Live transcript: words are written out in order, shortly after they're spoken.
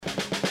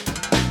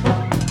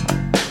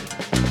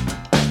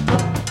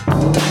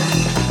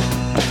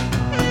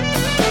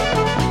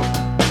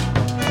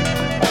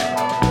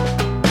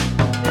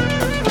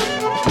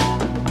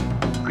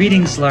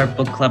Greetings, LARB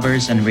book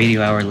clubbers and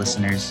Radio Hour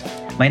listeners.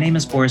 My name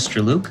is Boris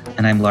Dreluk,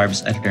 and I'm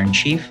LARB's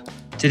editor-in-chief.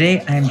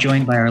 Today, I am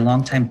joined by our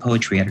longtime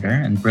poetry editor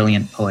and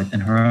brilliant poet in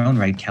her own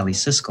right, Callie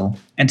Siskel,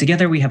 and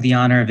together we have the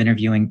honor of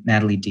interviewing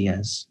Natalie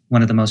Diaz,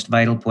 one of the most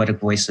vital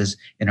poetic voices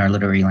in our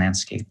literary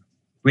landscape.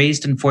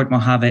 Raised in Fort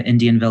Mojave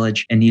Indian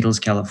Village in Needles,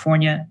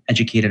 California,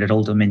 educated at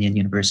Old Dominion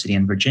University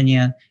in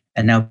Virginia,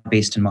 and now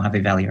based in Mojave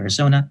Valley,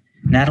 Arizona,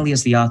 Natalie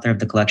is the author of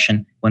the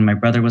collection When My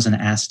Brother Was an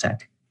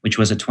Aztec, which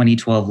was a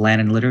 2012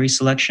 Lannan Literary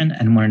Selection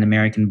and won an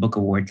American Book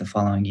Award the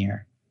following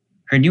year.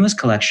 Her newest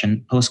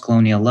collection,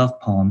 Post-Colonial Love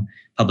Poem,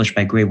 published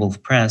by Grey Wolf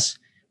Press,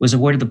 was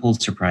awarded the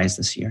Pulitzer Prize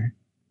this year.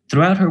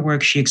 Throughout her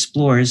work, she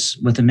explores,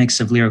 with a mix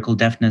of lyrical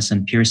deftness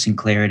and piercing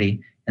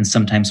clarity, and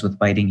sometimes with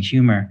biting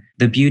humor,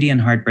 the beauty and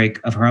heartbreak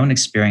of her own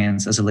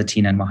experience as a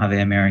Latina and Mojave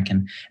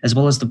American, as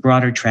well as the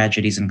broader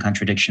tragedies and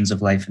contradictions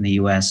of life in the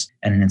US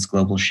and in its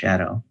global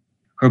shadow.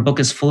 Her book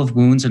is full of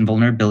wounds and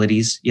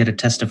vulnerabilities, yet it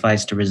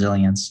testifies to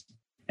resilience.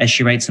 As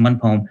she writes in one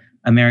poem,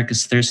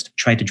 America's thirst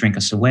tried to drink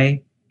us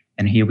away,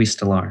 and here we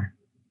still are.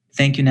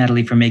 Thank you,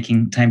 Natalie, for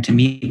making time to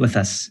meet with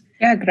us.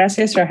 Yeah,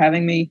 gracias for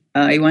having me.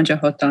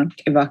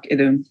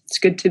 It's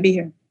good to be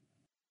here.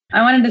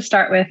 I wanted to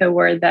start with a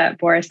word that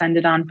Boris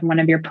ended on from one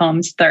of your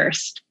poems,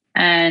 thirst,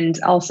 and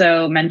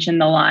also mention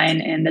the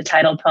line in the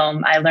title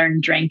poem, I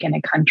Learned Drink in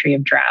a Country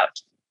of Drought.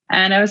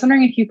 And I was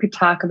wondering if you could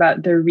talk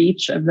about the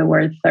reach of the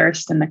word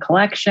thirst in the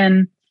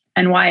collection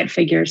and why it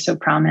figures so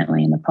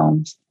prominently in the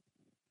poems.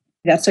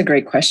 That's a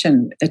great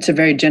question. It's a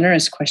very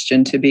generous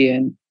question to be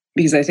in,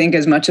 because I think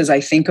as much as I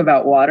think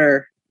about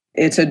water,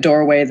 it's a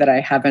doorway that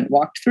I haven't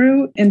walked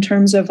through in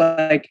terms of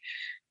like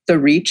the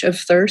reach of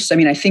thirst. I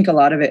mean, I think a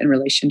lot of it in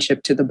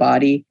relationship to the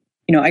body.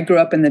 You know, I grew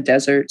up in the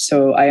desert,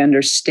 so I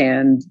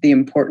understand the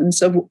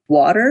importance of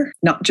water,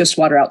 not just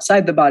water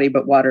outside the body,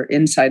 but water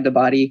inside the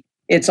body.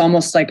 It's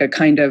almost like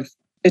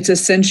it's a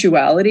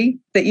sensuality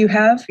that you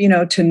have, you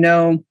know, to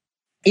know,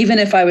 even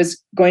if I was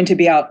going to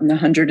be out in the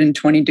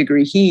 120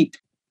 degree heat,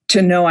 to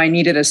know I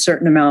needed a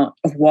certain amount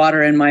of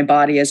water in my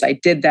body as I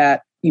did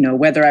that, you know,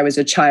 whether I was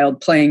a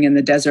child playing in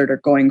the desert or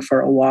going for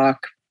a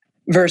walk,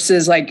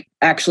 versus like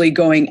actually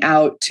going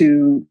out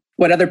to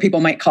what other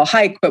people might call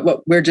hike, but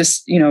what we're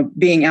just, you know,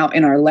 being out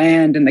in our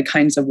land and the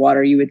kinds of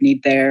water you would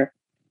need there.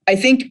 I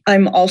think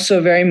I'm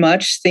also very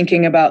much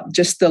thinking about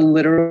just the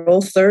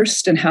literal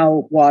thirst and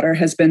how water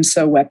has been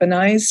so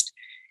weaponized.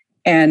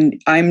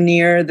 And I'm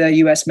near the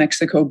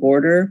US-Mexico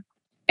border,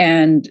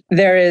 and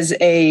there is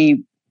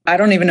I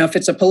don't even know if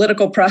it's a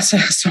political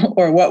process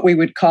or what we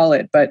would call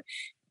it, but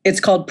it's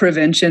called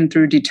prevention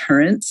through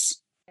deterrence.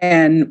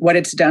 And what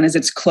it's done is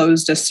it's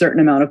closed a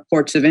certain amount of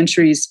ports of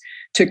entries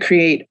to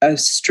create a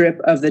strip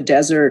of the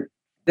desert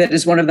that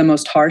is one of the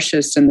most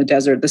harshest in the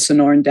desert, the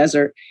Sonoran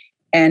Desert.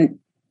 And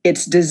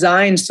it's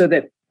designed so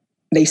that,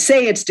 they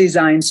say it's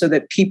designed so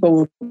that people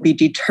will be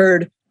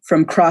deterred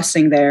from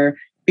crossing there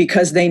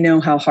because they know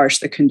how harsh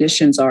the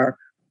conditions are.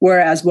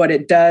 Whereas what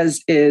it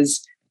does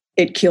is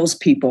it kills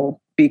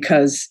people,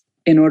 because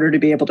in order to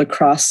be able to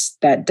cross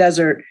that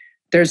desert,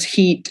 there's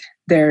heat,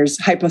 there's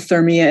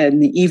hypothermia in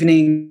the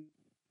evening,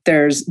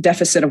 there's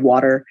deficit of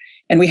water.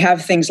 And we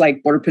have things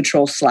like Border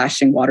Patrol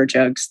slashing water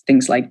jugs,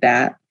 things like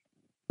that.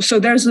 So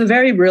there's the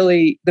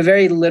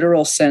very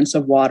literal sense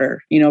of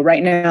water. You know,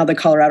 right now, the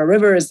Colorado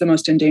River is the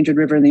most endangered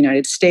river in the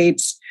United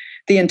States.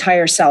 The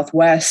entire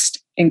Southwest,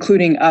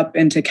 including up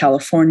into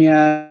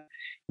California,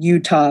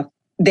 Utah,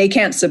 they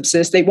can't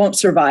subsist. They won't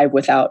survive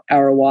without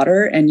our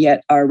water. And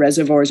yet our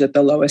reservoir is at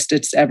the lowest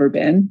it's ever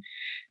been.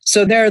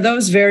 So there are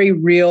those very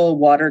real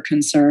water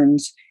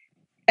concerns.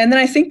 And then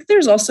I think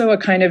there's also a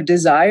kind of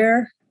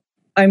desire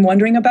I'm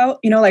wondering about,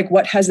 you know, like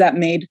what has that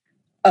made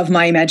of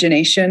my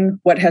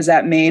imagination? What has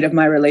that made of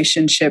my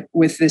relationship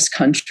with this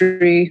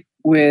country,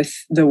 with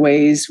the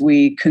ways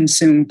we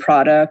consume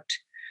product,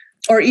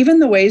 or even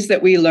the ways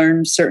that we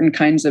learn certain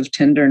kinds of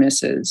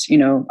tendernesses? You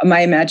know, my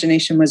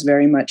imagination was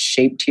very much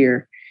shaped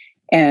here.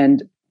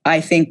 And I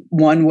think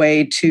one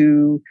way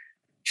to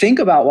think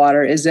about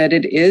water is that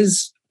it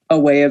is a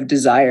way of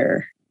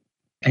desire.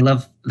 I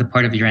love the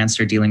part of your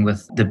answer dealing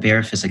with the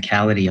bare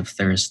physicality of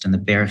thirst and the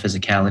bare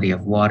physicality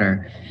of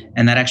water.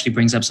 And that actually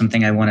brings up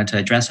something I wanted to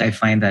address. I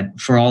find that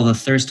for all the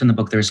thirst in the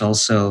book, there's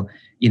also,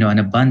 you know, an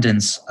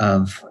abundance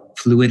of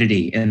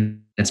fluidity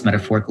in its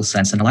metaphorical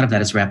sense. And a lot of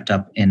that is wrapped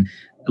up in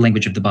the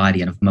language of the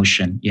body and of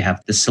motion. You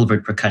have the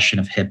silvered percussion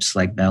of hips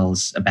like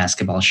bells, a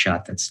basketball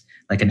shot that's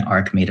like an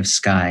arc made of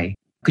sky.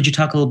 Could you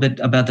talk a little bit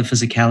about the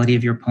physicality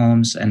of your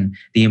poems and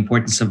the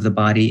importance of the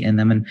body in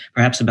them, and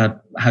perhaps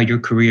about how your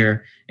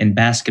career in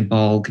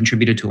basketball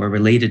contributed to or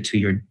related to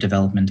your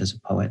development as a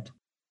poet?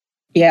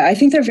 Yeah, I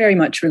think they're very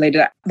much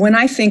related. When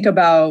I think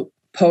about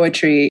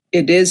poetry,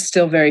 it is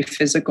still very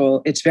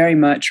physical. It's very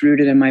much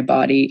rooted in my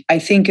body. I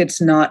think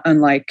it's not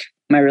unlike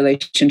my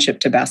relationship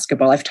to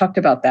basketball. I've talked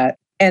about that.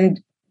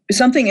 And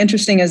something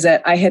interesting is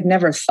that I had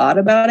never thought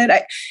about it.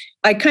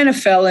 I kind of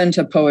fell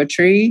into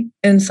poetry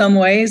in some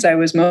ways. I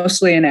was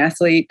mostly an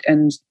athlete,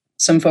 and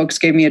some folks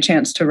gave me a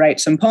chance to write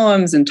some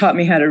poems and taught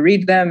me how to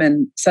read them.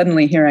 And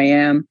suddenly here I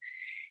am.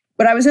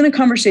 But I was in a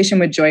conversation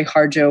with Joy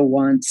Harjo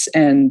once,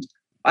 and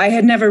I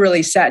had never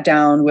really sat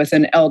down with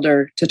an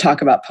elder to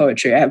talk about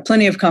poetry. I have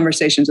plenty of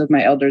conversations with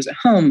my elders at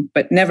home,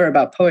 but never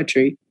about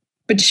poetry.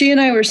 But she and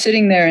I were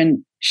sitting there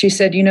and she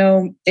said,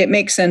 it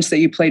makes sense that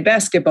you played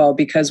basketball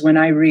because when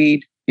I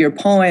read your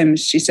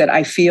poems, she said,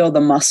 I feel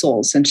the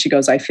muscles. And she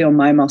goes, I feel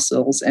my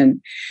muscles.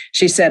 And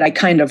she said, I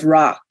kind of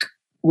rock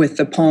with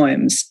the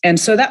poems. And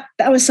so that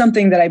was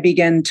something that I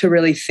began to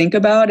really think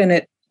about. And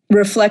it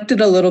reflected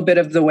a little bit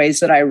of the ways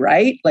that I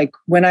write. Like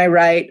when I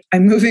write,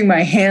 I'm moving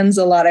my hands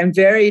a lot. I'm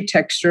very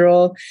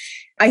textural.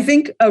 I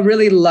think a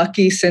really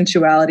lucky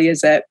sensuality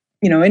is that,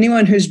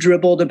 anyone who's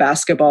dribbled a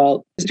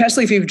basketball,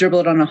 especially if you've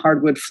dribbled on a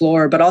hardwood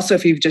floor, but also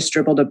if you've just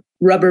dribbled a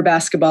rubber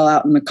basketball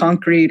out in the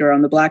concrete or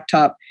on the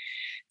blacktop,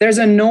 there's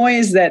a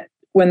noise that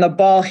when the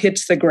ball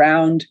hits the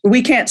ground,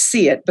 we can't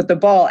see it, but the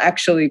ball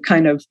actually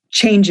kind of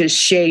changes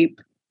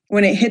shape.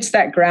 When it hits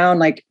that ground,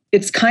 like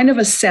it's kind of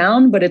a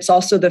sound, but it's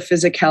also the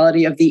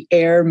physicality of the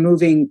air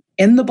moving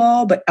in the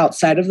ball, but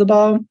outside of the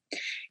ball.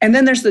 And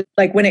then there's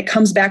when it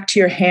comes back to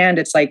your hand,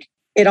 it's like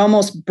it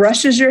almost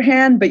brushes your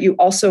hand, but you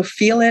also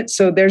feel it.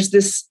 So there's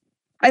this,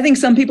 I think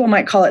some people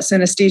might call it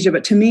synesthesia,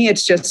 but to me,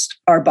 it's just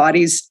our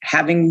bodies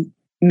having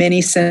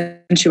many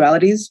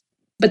sensualities.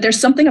 But there's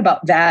something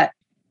about that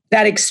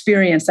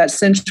experience, that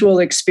sensual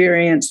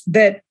experience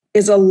that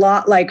is a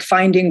lot like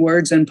finding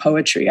words in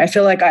poetry. I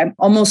feel like I'm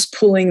almost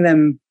pulling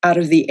them out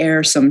of the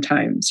air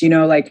sometimes,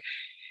 like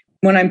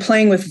when I'm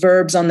playing with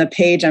verbs on the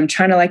page, I'm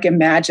trying to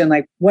imagine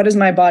what does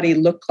my body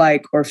look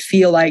like or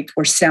feel like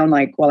or sound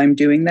like while I'm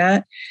doing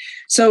that.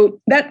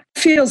 So that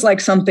feels like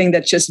something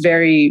that's just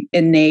very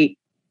innate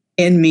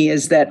in me,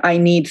 is that I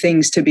need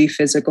things to be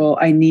physical.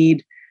 I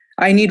need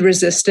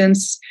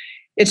resistance.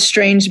 It's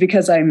strange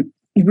because I'm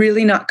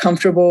really not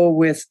comfortable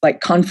with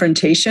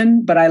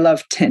confrontation, but I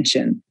love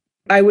tension.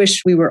 I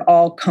wish we were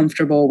all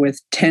comfortable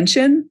with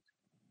tension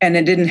and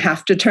it didn't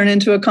have to turn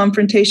into a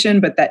confrontation,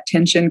 but that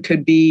tension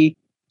could be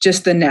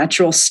just the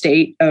natural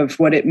state of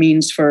what it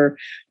means for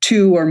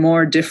two or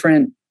more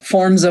different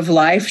forms of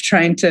life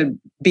trying to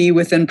be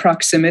within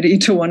proximity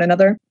to one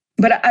another.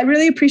 But I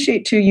really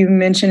appreciate too you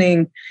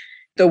mentioning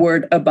the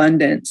word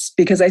abundance,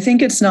 because I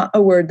think it's not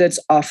a word that's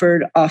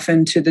offered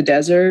often to the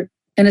desert.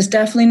 And it's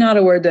definitely not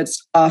a word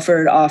that's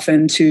offered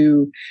often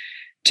to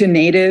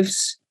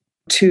natives,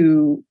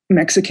 to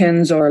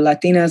Mexicans or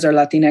Latinas or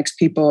Latinx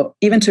people,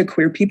 even to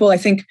queer people. I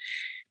think,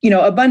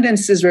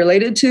 abundance is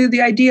related to the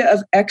idea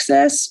of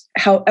excess.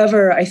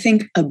 However, I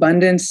think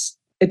abundance,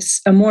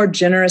 it's a more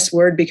generous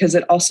word because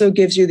it also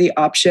gives you the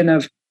option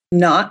of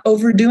not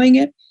overdoing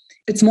it.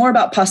 It's more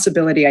about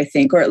possibility, I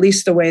think, or at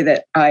least the way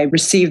that I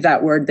receive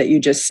that word that you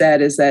just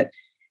said is that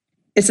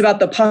it's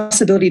about the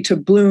possibility to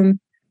bloom,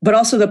 but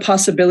also the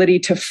possibility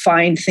to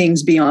find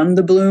things beyond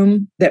the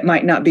bloom that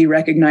might not be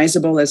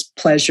recognizable as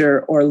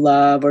pleasure or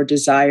love or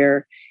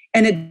desire.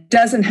 And it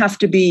doesn't have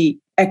to be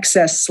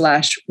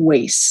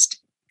excess/waste.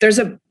 There's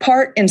a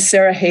part in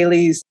Sarah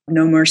Haley's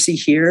No Mercy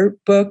Here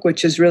book,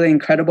 which is really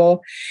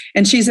incredible.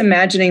 And she's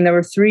imagining there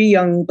were 3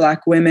 young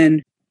Black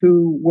women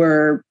who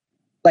were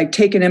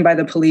taken in by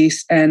the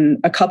police, and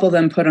a couple of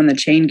them put on the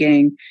chain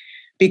gang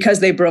because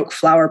they broke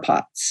flower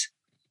pots.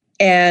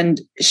 And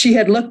she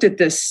had looked at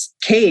this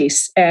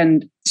case,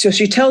 and so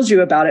she tells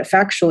you about it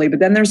factually, but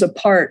then there's a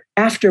part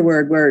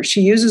afterward where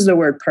she uses the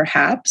word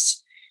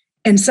perhaps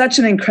in such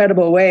an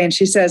incredible way. And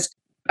she says,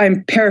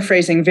 I'm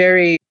paraphrasing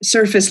very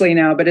surfacely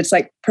now, but it's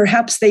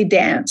perhaps they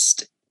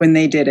danced when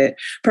they did it.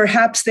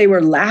 Perhaps they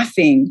were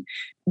laughing.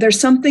 There's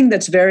something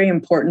that's very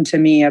important to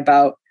me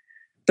about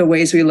the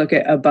ways we look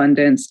at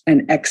abundance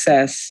and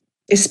excess,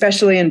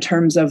 especially in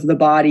terms of the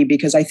body,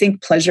 because I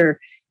think pleasure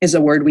is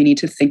a word we need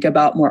to think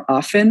about more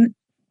often,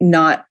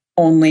 not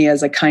only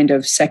as a kind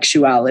of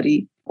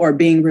sexuality or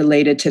being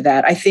related to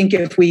that. I think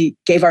if we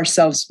gave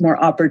ourselves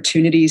more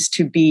opportunities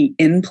to be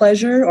in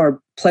pleasure or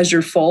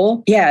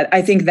pleasureful,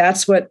 I think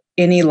that's what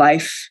any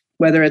life,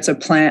 whether it's a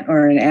plant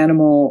or an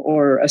animal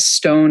or a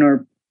stone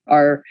or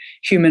our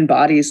human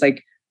bodies,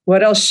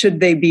 what else should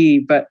they be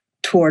but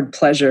toward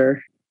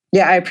pleasure?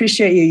 Yeah, I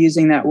appreciate you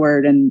using that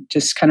word and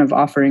just kind of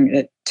offering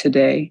it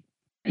today.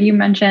 You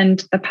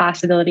mentioned the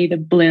possibility to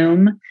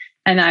bloom,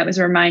 and that was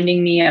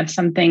reminding me of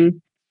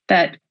something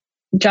that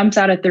jumps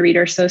out at the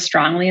reader so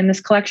strongly in this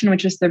collection,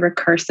 which is the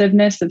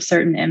recursiveness of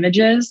certain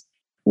images,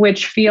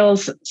 which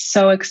feels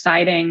so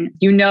exciting.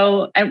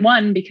 At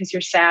one, because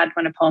you're sad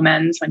when a poem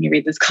ends when you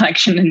read this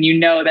collection, and you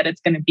know that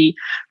it's going to be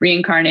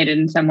reincarnated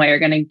in some way. You're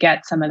going to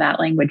get some of that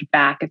language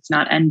back. It's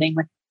not ending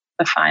with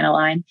the final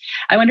line.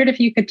 I wondered if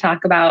you could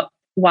talk about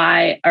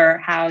why or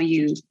how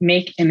you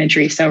make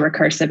imagery so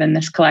recursive in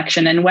this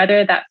collection, and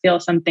whether that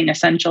feels something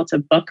essential to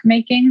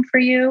bookmaking for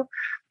you,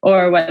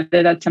 or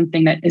whether that's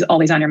something that is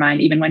always on your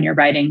mind, even when you're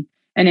writing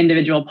an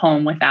individual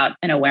poem without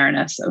an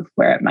awareness of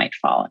where it might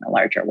fall in a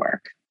larger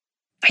work.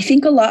 I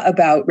think a lot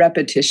about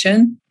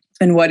repetition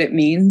and what it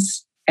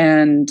means.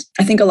 And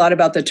I think a lot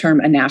about the term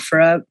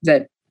anaphora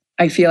that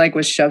I feel like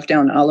was shoved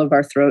down all of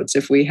our throats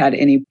if we had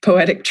any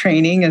poetic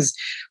training, is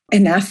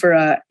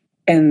anaphora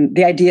and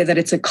the idea that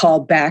it's a call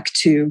back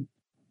to.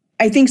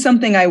 I think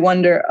something I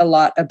wonder a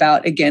lot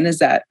about, again, is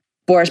that,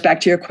 Boris,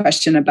 back to your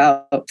question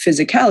about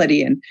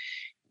physicality. And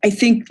I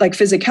think like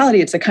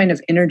physicality, it's a kind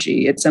of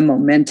energy, it's a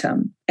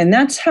momentum. And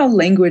that's how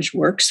language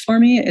works for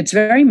me. It's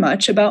very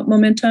much about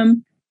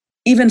momentum.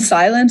 Even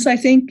silence, I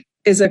think,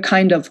 is a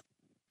kind of,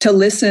 to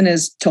listen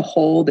is to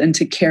hold and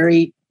to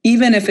carry,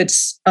 even if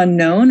it's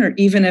unknown or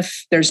even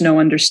if there's no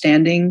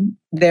understanding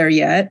there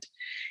yet.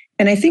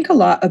 And I think a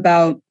lot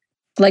about,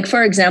 like,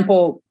 for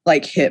example,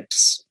 like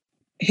hips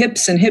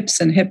and hips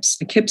and hips,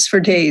 like hips for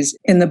days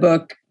in the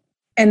book.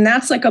 And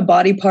that's like a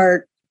body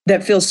part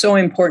that feels so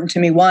important to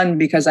me. One,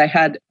 because I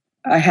had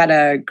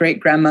a great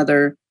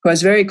grandmother who I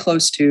was very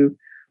close to,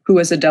 who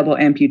was a double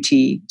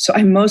amputee. So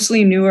I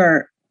mostly knew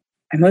her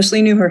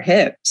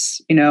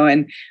hips,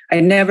 and I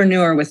never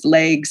knew her with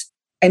legs.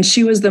 And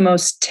she was the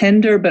most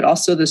tender, but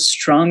also the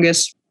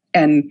strongest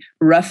and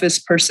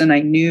roughest person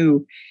I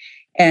knew.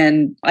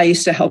 And I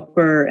used to help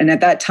her. And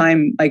at that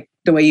time, like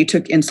the way you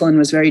took insulin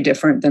was very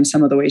different than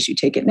some of the ways you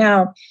take it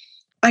now.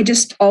 I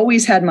just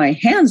always had my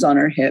hands on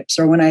her hips,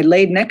 or when I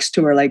laid next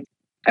to her, like,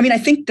 I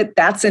think that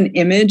that's an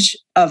image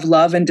of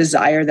love and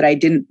desire that I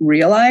didn't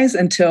realize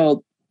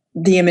until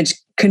the image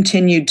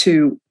continued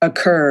to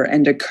occur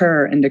and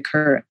occur and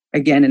occur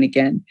again and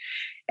again.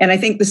 And I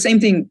think the same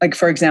thing, like,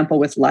 for example,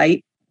 with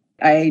light,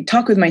 I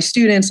talk with my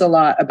students a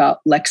lot about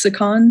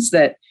lexicons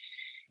that,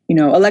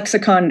 a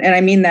lexicon, and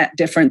I mean that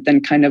different than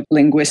kind of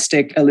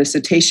linguistic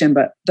elicitation,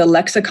 but the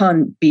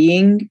lexicon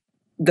being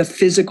the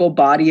physical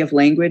body of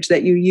language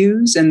that you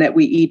use, and that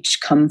we each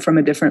come from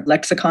a different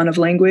lexicon of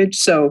language.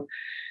 So,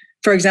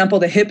 for example,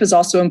 the hip is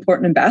also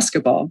important in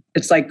basketball.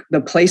 It's like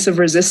the place of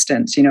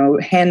resistance,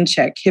 hand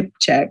check, hip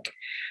check.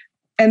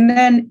 And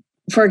then,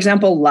 for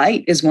example,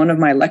 light is one of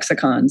my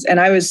lexicons. And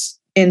I was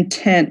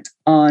intent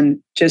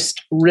on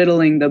just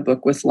riddling the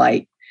book with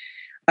light.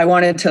 I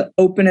wanted to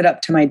open it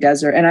up to my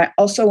desert. And I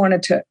also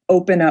wanted to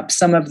open up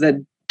some of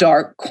the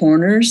dark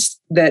corners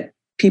that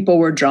people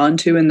were drawn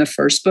to in the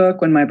first book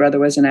when my brother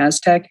was an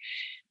Aztec.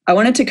 I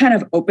wanted to kind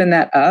of open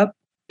that up.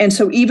 And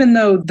so even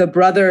though the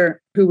brother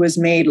who was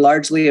made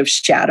largely of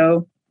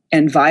shadow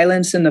and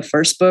violence in the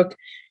first book,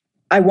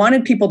 I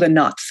wanted people to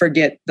not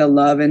forget the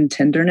love and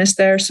tenderness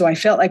there. So I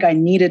felt like I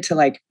needed to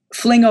like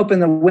fling open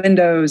the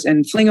windows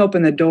and fling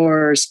open the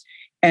doors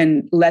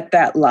and let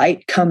that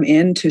light come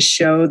in to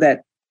show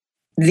that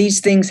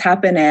these things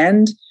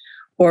happen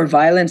or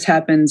violence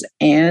happens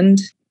and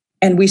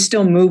we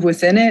still move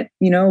within it.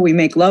 We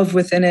make love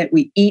within it.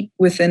 We eat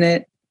within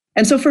it.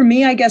 And so for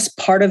me, I guess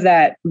part of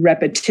that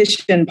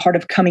repetition, part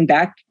of coming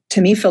back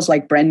to me feels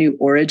like brand new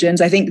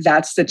origins. I think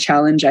that's the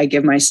challenge I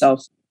give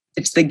myself.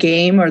 It's the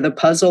game or the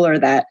puzzle or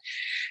that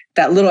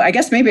little, I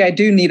guess maybe I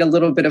do need a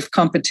little bit of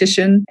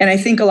competition. And I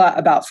think a lot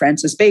about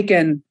Francis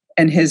Bacon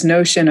and his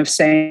notion of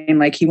saying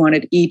like he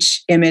wanted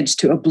each image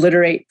to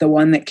obliterate the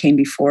one that came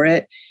before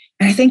it.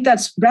 And I think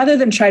that's, rather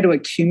than try to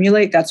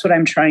accumulate, that's what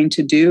I'm trying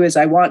to do is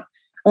I want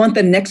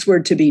the next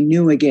word to be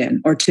new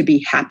again or to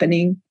be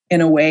happening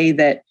in a way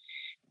that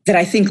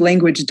I think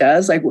language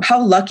does. Like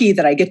how lucky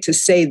that I get to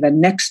say the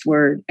next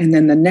word and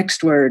then the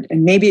next word,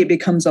 and maybe it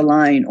becomes a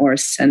line or a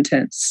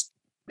sentence.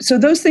 So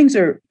those things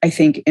are, I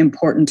think,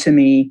 important to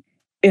me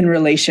in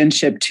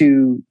relationship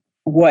to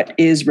what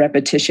is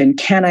repetition.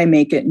 Can I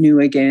make it new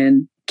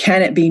again?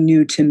 Can it be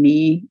new to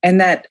me? And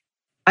that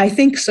I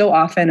think so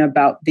often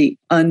about the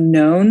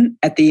unknown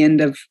at the end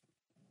of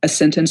a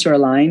sentence or a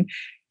line.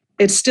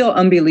 It's still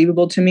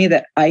unbelievable to me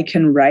that I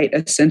can write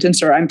a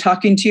sentence, or I'm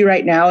talking to you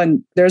right now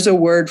and there's a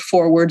word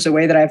 4 words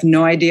away that I have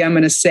no idea I'm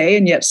going to say,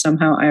 and yet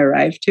somehow I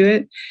arrive to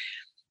it.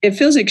 It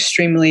feels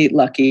extremely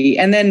lucky.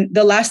 And then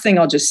the last thing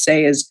I'll just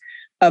say is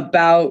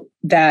about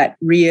that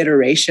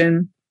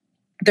reiteration.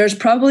 There's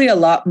probably a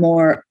lot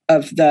more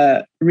of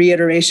the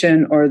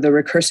reiteration or the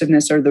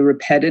recursiveness or the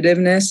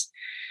repetitiveness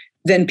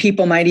than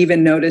people might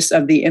even notice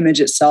of the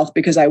image itself,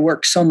 because I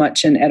work so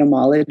much in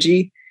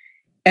etymology.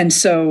 And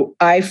so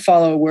I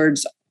follow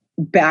words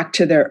back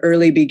to their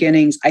early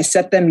beginnings. I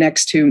set them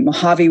next to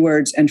Mojave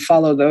words and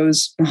follow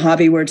those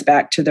Mojave words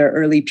back to their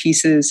early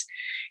pieces.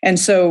 And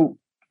so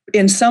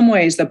in some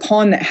ways, the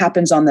poem that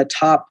happens on the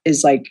top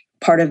is like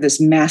part of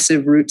this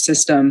massive root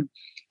system.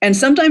 And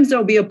sometimes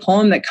there'll be a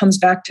poem that comes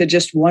back to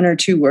just 1 or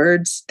 2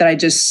 words that I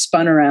just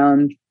spun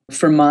around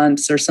for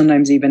months or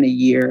sometimes even a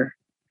year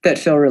that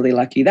feel really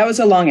lucky. That was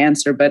a long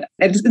answer, but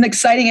it's an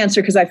exciting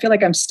answer because I feel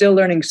like I'm still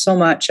learning so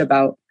much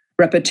about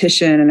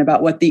repetition and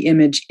about what the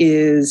image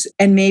is.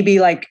 And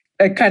maybe like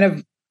a kind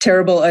of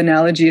terrible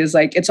analogy is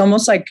like, it's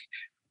almost like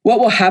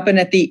what will happen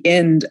at the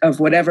end of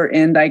whatever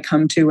end I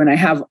come to when I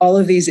have all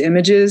of these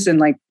images and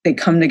like they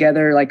come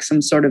together like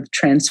some sort of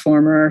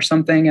transformer or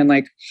something. And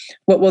like,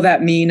 what will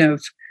that mean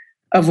of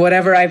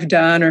whatever I've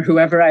done or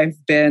whoever I've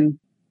been?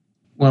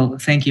 Well,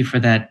 thank you for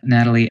that,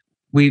 Natalie.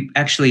 We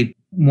actually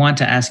want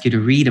to ask you to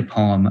read a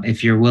poem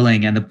if you're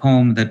willing. And the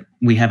poem that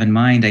we have in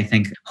mind, I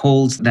think,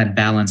 holds that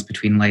balance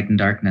between light and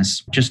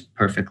darkness just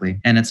perfectly.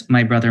 And it's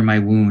My Brother, My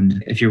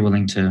Wound, if you're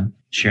willing to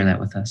share that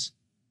with us.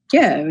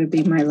 Yeah, it would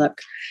be my luck.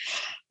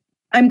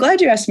 I'm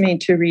glad you asked me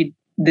to read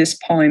this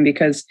poem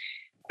because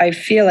I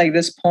feel like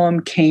this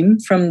poem came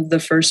from the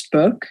first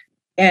book.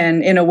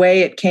 And in a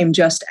way, it came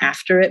just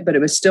after it, but it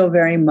was still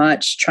very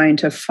much trying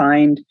to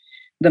find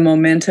the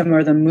momentum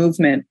or the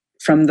movement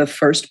from the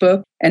first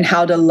book and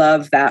how to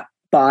love that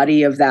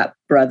body of that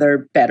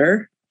brother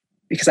better.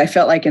 Because I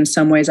felt like in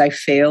some ways I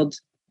failed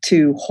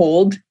to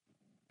hold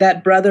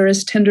that brother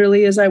as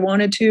tenderly as I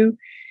wanted to.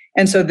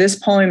 And so this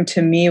poem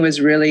to me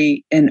was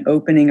really an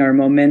opening or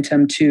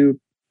momentum to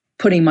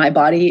putting my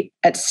body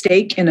at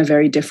stake in a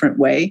very different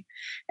way.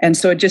 And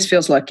so it just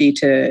feels lucky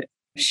to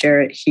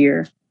share it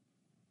here.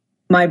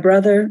 My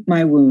brother,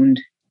 my wound.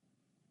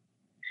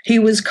 He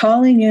was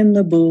calling in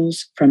the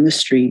bulls from the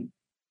street.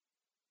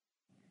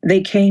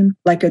 They came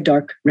like a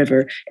dark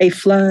river, a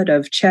flood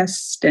of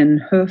chest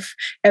and hoof,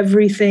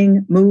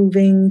 everything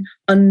moving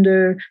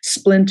under,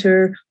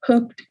 splinter,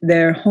 hooked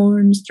their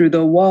horns through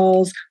the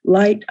walls,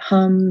 light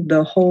hummed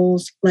the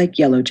holes like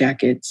yellow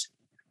jackets.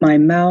 My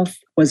mouth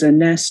was a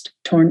nest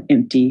torn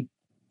empty.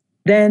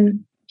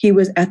 Then he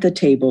was at the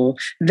table,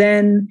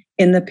 then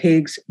in the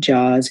pig's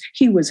jaws.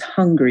 He was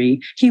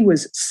hungry. He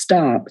was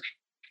stop.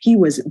 He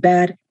was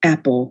bad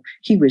apple.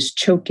 He was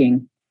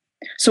choking.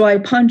 So I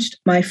punched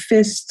my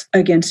fists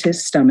against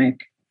his stomach.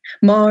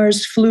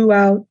 Mars flew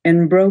out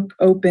and broke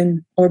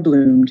open or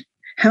bloomed.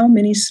 How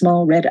many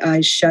small red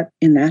eyes shut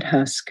in that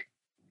husk?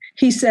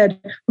 He said,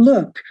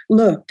 look,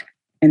 look,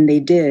 and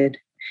they did.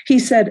 He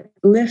said,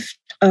 lift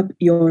up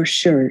your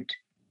shirt,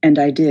 and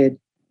I did.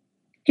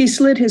 He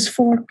slid his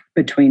fork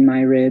between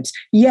my ribs.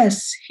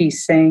 Yes, he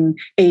sang,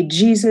 a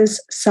Jesus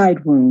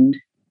side wound.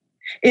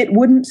 It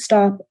wouldn't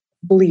stop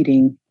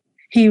bleeding.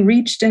 He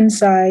reached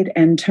inside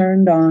and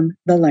turned on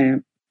the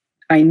lamp.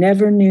 I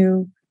never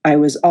knew I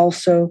was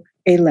also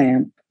a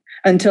lamp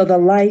until the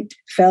light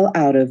fell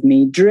out of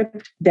me,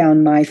 dripped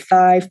down my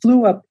thigh,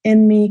 flew up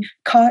in me,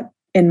 caught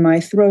in my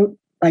throat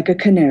like a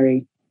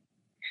canary.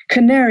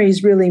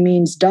 Canaries really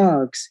means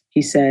dogs,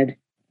 he said.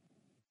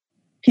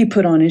 He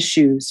put on his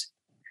shoes.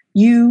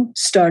 You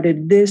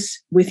started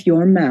this with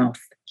your mouth,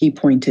 he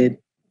pointed.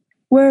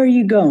 Where are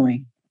you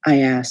going?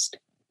 I asked.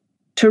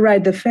 To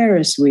ride the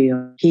Ferris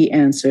wheel, he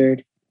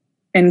answered,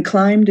 and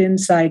climbed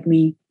inside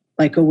me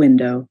like a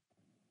window.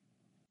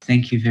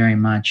 Thank you very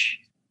much.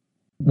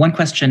 One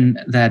question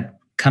that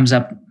comes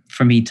up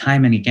for me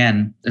time and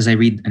again as I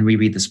read and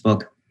reread this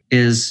book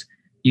is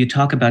you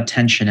talk about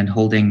tension and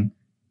holding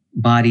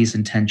bodies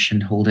in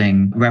tension,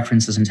 holding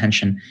references in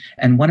tension.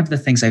 And one of the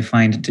things I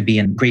find to be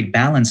in great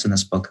balance in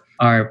this book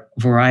are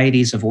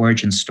varieties of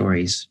origin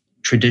stories,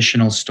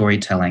 traditional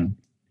storytelling,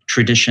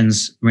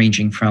 traditions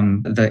ranging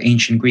from the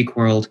ancient Greek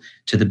world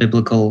to the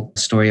biblical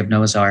story of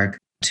Noah's Ark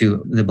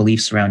to the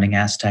beliefs surrounding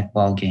Aztec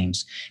ball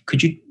games.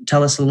 Could you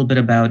tell us a little bit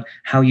about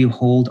how you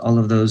hold all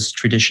of those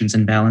traditions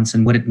in balance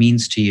and what it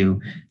means to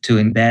you to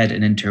embed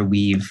and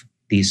interweave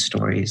these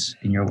stories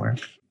in your work?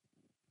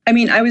 I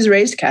mean, I was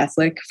raised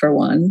Catholic, for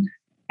one,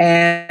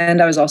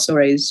 and I was also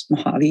raised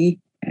Mojave,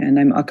 and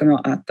I'm Akamo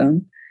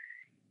Atam.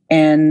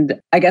 And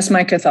I guess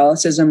my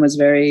Catholicism was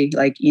very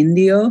like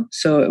Indio.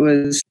 So it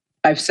was,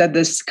 I've said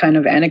this kind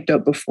of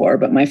anecdote before,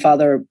 but my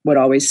father would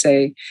always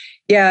say,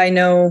 yeah, I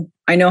know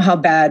how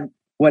bad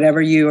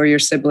whatever you or your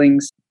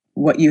siblings,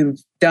 what you've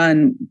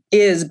done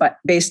is, but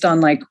based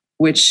on like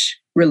which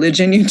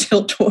religion you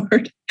tilt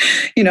toward,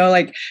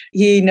 like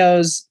he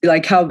knows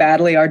like how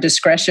badly our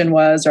discretion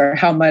was or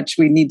how much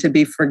we need to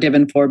be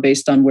forgiven for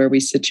based on where we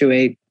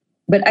situate.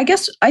 But I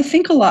guess I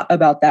think a lot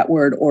about that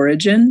word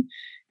origin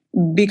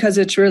because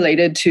it's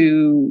related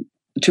to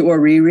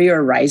oriri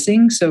or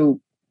rising. So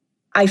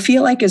I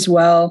feel like as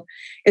well,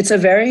 it's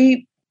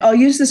I'll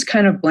use this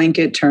kind of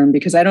blanket term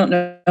because I don't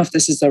know if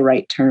this is the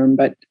right term,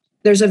 but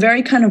there's a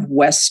very kind of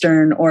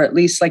Western, or at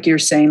least like you're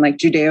saying, like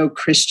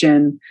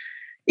Judeo-Christian,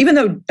 even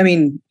though, I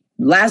mean,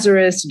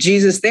 Lazarus,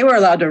 Jesus, they were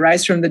allowed to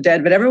rise from the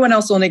dead, but everyone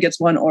else only gets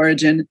one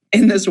origin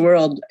in this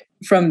world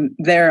from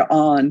there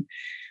on.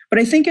 But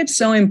I think it's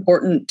so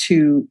important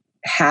to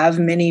have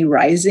many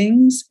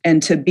risings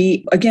and to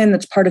be, again,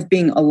 that's part of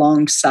being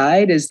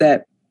alongside is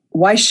that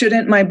why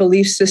shouldn't my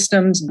belief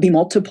systems be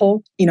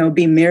multiple,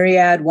 be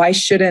myriad? Why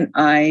shouldn't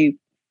I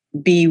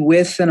be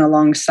with and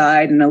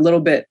alongside and a little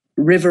bit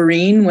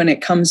riverine when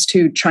it comes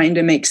to trying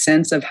to make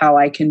sense of how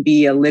I can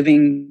be a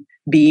living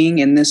being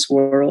in this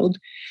world?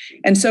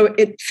 And so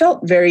it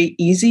felt very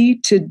easy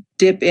to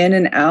dip in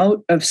and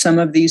out of some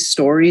of these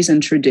stories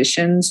and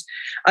traditions.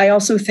 I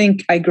also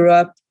think I grew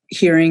up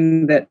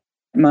hearing that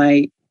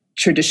my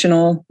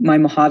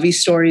Mojave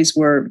stories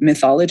were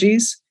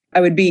mythologies.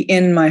 I would be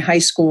in my high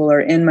school or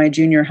in my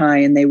junior high,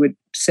 and they would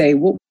say,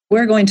 well,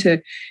 we're going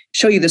to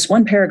show you this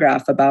one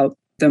paragraph about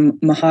the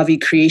Mojave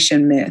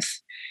creation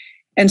myth.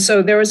 And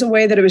so there was a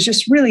way that it was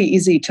just really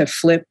easy to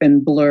flip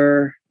and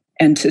blur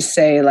and to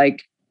say,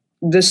 like,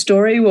 the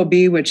story will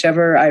be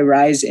whichever I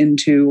rise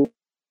into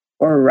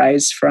or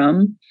rise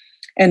from.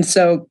 And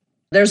so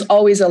there's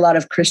always a lot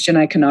of Christian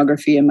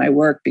iconography in my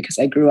work because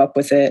I grew up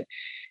with it.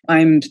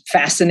 I'm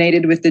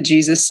fascinated with the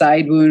Jesus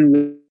side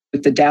wound,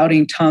 with the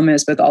doubting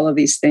Thomas, with all of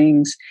these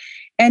things.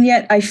 And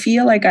yet I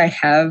feel like I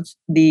have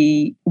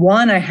the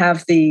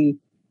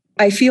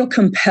I feel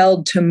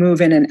compelled to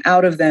move in and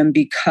out of them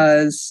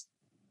because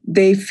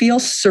they feel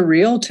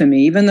surreal to me,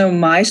 even though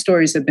my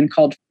stories have been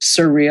called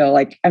surreal.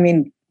 Like, I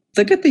mean,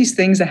 look at these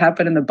things that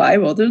happen in the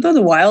Bible. They're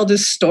the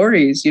wildest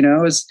stories,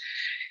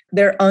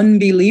 they're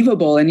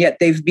unbelievable. And yet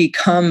they've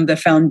become the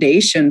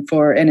foundation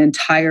for an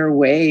entire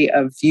way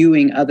of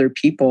viewing other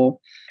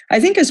people. I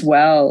think as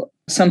well,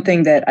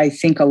 something that I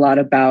think a lot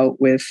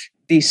about with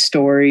these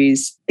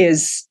stories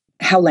is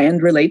how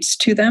land relates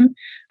to them.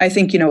 I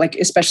think, like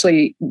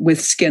especially with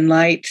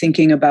Skinlight,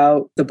 thinking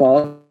about the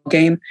ball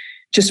game,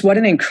 just what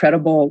an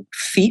incredible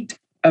feat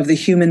of the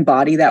human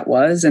body that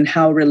was, and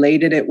how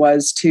related it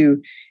was to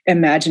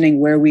imagining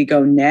where we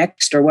go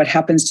next, or what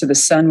happens to the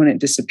sun when it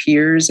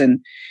disappears,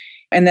 and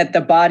that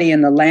the body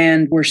and the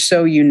land were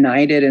so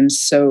united and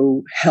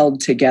so held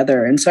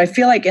together. And so I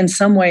feel like in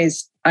some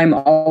ways I'm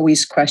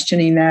always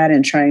questioning that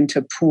and trying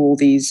to pull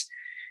these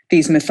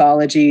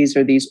mythologies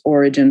or these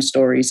origin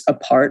stories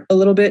apart a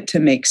little bit to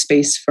make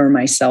space for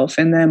myself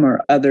in them,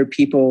 or other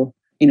people,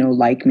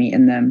 like me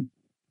in them.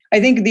 I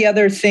think the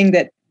other thing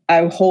that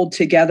I hold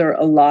together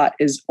a lot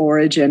is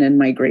origin and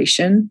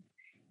migration.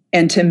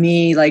 And to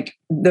me, like,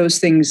 those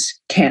things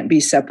can't be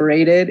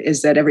separated,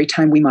 is that every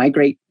time we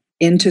migrate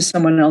into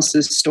someone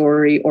else's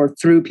story or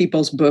through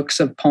people's books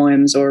of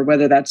poems, or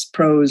whether that's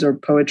prose or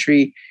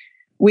poetry,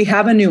 we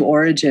have a new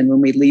origin when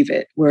we leave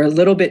it. We're a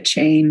little bit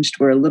changed.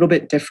 We're a little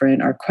bit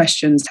different. Our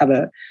questions have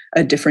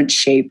a different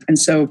shape. And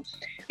so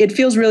it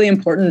feels really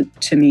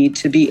important to me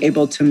to be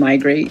able to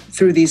migrate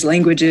through these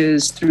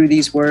languages, through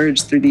these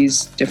words, through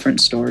these different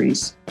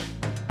stories.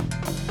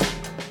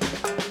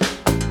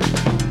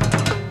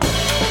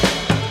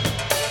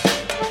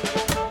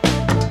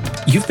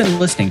 You've been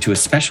listening to a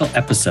special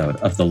episode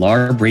of the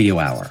LARB Radio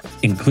Hour,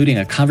 including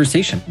a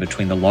conversation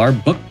between the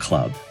LARB Book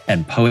Club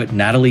and poet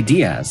Natalie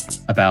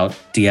Diaz about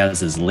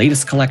Diaz's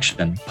latest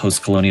collection,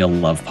 Post-Colonial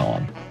Love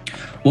Poem.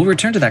 We'll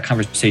return to that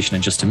conversation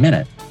in just a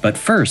minute, but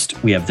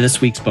first, we have this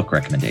week's book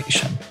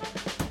recommendation.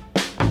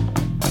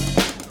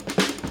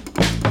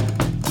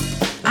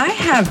 I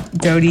have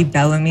Dodie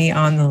Bellamy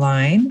on the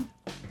line.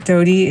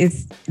 Dodie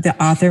is the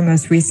author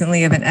most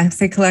recently of an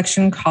essay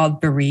collection called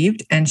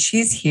Bereaved, and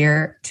she's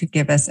here to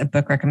give us a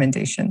book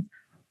recommendation.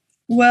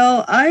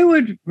 Well, I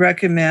would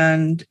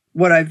recommend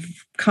what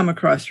I've come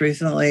across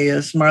recently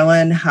is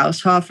Marlene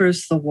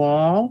Haushofer's The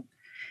Wall.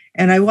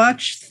 And I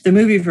watched the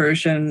movie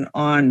version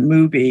on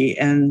Mubi,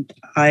 and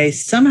I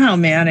somehow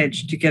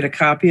managed to get a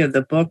copy of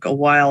the book a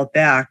while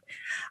back.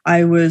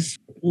 I was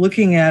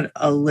looking at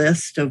a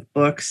list of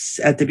books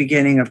at the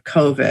beginning of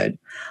COVID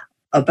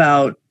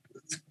about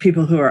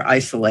people who are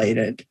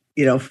isolated,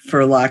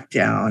 for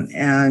lockdown.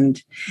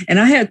 And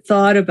I had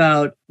thought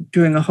about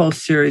doing a whole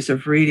series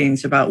of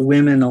readings about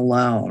women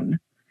alone.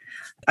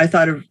 I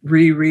thought of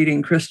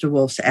rereading Krista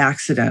Wolf's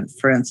Accident,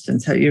 for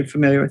instance. Are you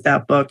familiar with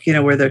that book?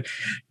 Where the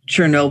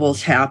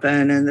Chernobyls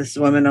happen and this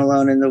woman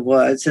alone in the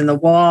woods. And The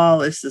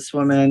Wall is this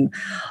woman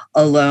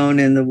alone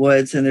in the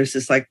woods. And there's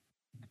this like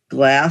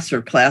glass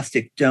or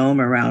plastic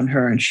dome around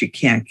her, and she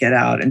can't get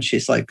out. And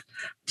she's like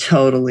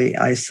totally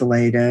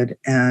isolated.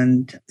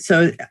 And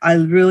so I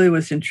really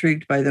was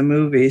intrigued by the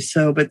movie.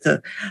 But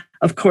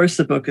of course,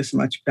 the book is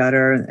much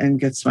better and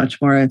gets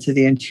much more into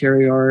the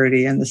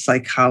interiority and the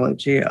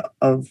psychology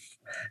of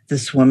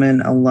this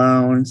woman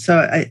alone. So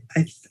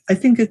I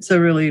think it's a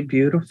really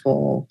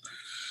beautiful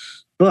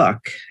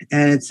book.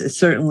 And it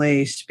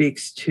certainly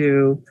speaks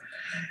to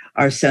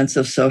our sense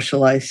of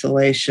social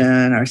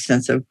isolation, our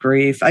sense of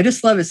grief. I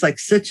just love it's like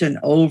such an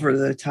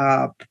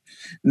over-the-top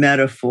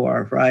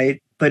metaphor,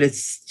 right? But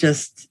it's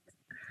just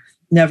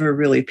never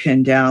really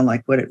pinned down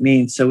like what it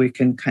means, so we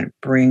can kind of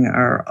bring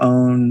our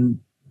own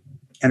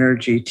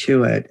energy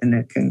to it, and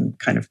it can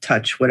kind of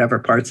touch whatever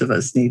parts of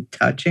us need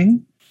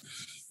touching.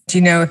 Do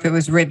you know if it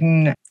was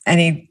written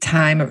any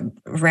time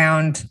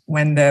around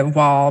when the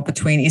wall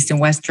between East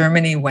and West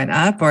Germany went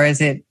up, or is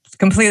it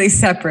completely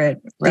separate?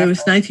 It was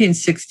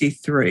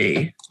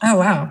 1963. Oh,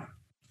 wow.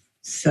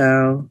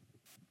 So,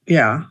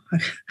 yeah.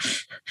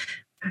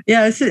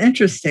 Yeah, it's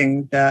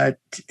interesting that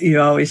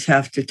you always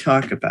have to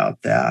talk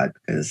about that,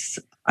 because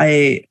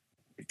I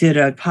did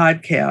a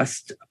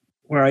podcast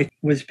where I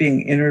was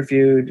being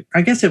interviewed,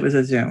 I guess it was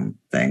a Zoom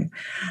thing,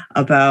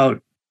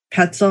 about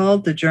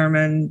Petzold, the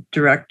German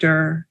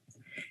director.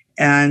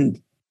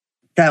 And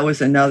that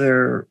was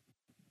another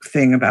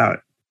thing about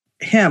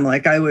him.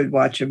 Like, I would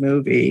watch a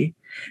movie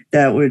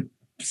that would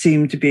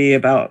seem to be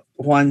about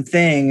one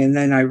thing, and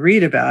then I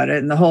read about it,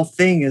 and the whole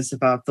thing is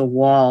about the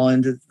wall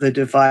and the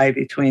divide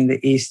between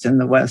the East and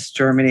the West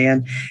Germany.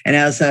 And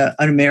as an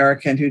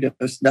American who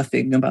knows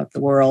nothing about the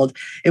world,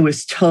 it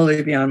was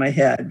totally beyond my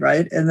head,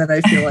 right? And then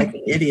I feel like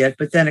an idiot.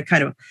 But then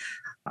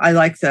I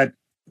like that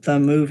the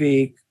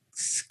movie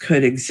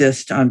could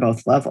exist on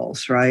both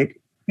levels, right?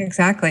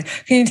 Exactly.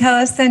 Can you tell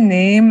us the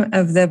name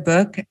of the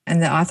book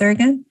and the author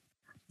again?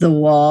 The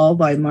Wall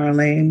by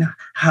Marlene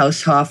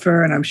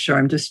Haushofer, and I'm sure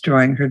I'm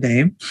destroying her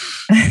name.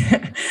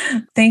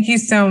 Thank you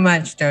so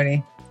much,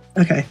 Dodie.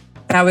 Okay.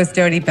 That was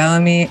Dodie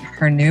Bellamy.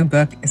 Her new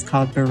book is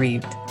called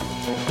Bereaved.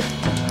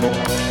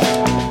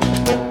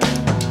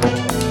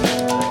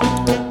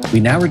 We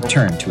now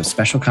return to a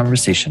special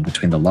conversation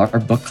between the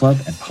LARB Book Club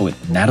and poet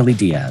Natalie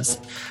Diaz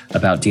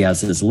about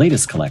Diaz's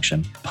latest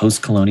collection,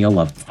 Post-Colonial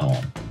Love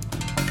Poem.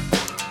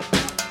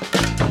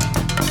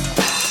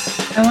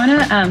 I want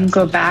to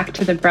go back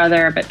to the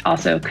brother, but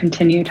also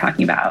continue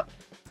talking about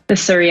the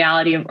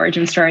surreality of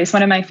origin stories.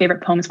 One of my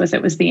favorite poems was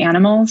It Was the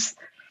Animals.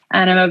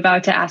 And I'm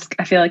about to ask,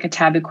 I feel like a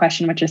taboo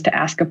question, which is to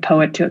ask a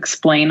poet to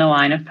explain a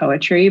line of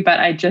poetry.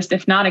 But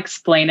if not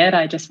explain it,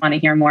 I just want to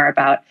hear more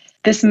about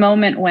this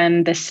moment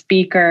when the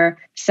speaker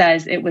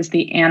says it was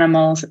the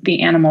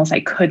animals I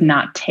could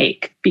not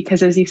take.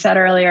 Because as you said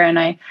earlier, and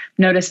I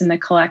noticed in the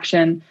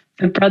collection,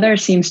 the brother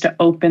seems to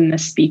open the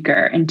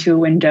speaker into a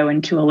window,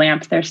 into a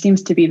lamp. There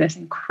seems to be this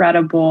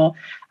incredible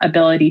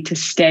ability to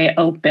stay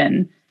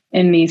open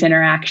in these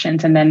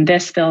interactions. And then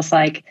this feels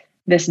like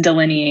this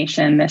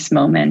delineation, this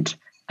moment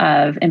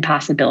of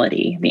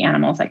impossibility, the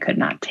animals I could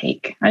not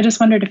take. I just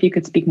wondered if you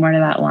could speak more to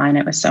that line.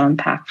 It was so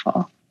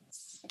impactful.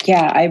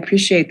 Yeah, I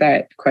appreciate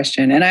that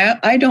question. And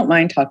I don't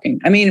mind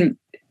talking. I mean,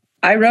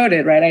 I wrote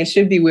it, right? I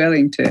should be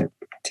willing to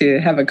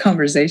have a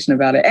conversation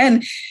about it.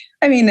 And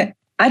I mean,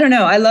 I don't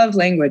know. I love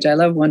language. I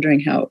love wondering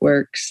how it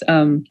works.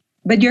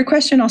 But your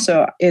question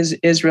also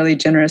is really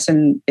generous.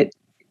 And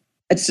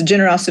it's a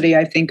generosity,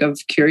 I think, of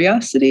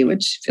curiosity,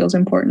 which feels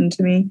important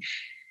to me.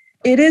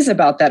 It is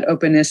about that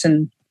openness.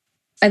 And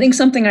I think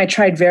something I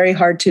tried very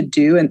hard to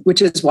do, and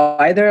which is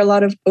why there are a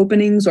lot of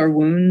openings or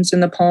wounds in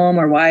the poem,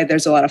 or why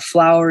there's a lot of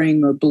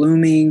flowering or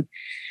blooming,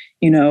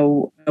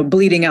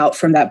 bleeding out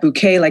from that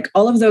bouquet, like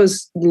all of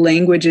those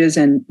languages.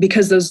 And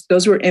because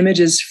those were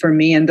images for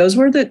me, and those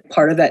were the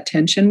part of that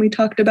tension we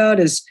talked about,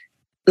 is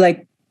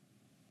like,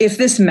 if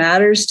this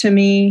matters to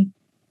me,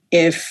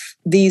 if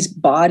these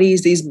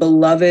bodies, these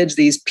beloveds,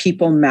 these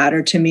people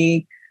matter to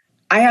me,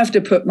 I have to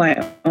put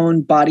my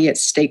own body at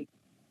stake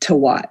to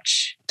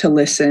watch, to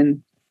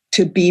listen,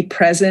 to be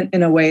present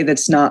in a way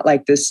that's not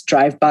like this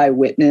drive-by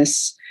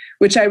witness,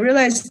 which I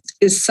realized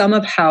is some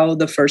of how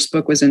the first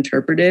book was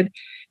interpreted.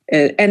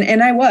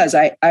 And I was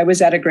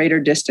at a greater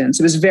distance.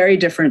 It was very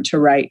different to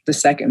write the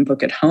second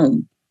book at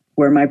home,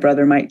 where my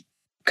brother might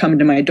come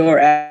to my door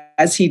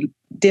as he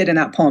did in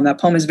that poem.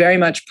 That poem is very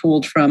much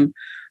pulled from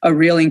a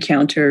real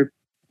encounter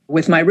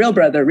with my real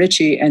brother,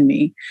 Richie, and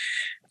me.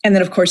 And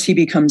then, of course, he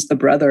becomes the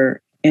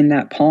brother in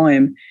that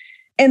poem.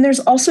 And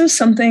there's also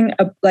something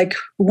like,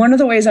 one of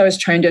the ways I was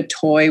trying to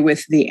toy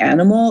with the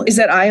animal is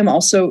that I am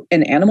also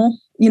an animal,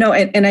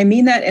 and I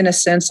mean that in a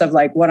sense of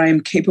like what I'm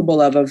capable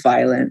of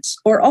violence,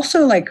 or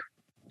also like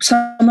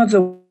some of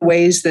the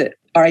ways that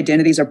our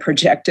identities are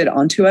projected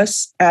onto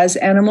us as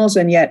animals.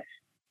 And yet,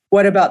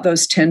 what about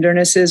those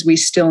tendernesses we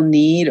still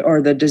need,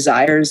 or the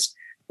desires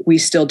we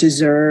still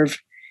deserve?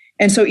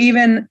 And so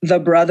even the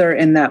brother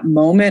in that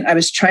moment, I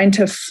was trying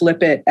to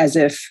flip it as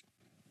if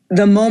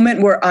the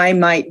moment where I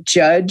might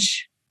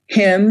judge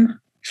him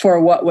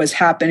for what was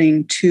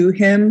happening to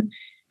him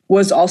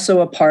was also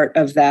a part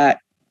of that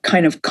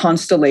kind of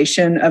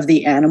constellation of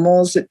the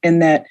animals, in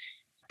that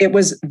it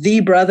was the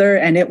brother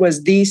and it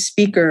was the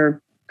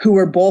speaker who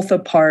were both a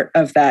part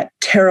of that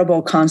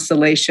terrible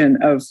constellation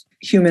of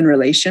human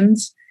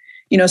relations.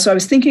 So I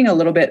was thinking a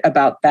little bit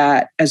about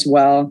that as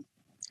well.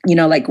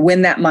 Like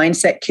when that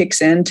mindset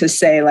kicks in to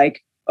say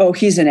like, oh,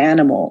 he's an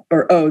animal,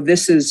 or, oh,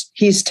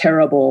 he's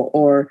terrible,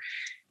 or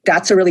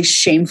that's a really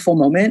shameful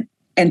moment.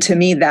 And to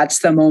me, that's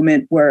the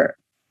moment where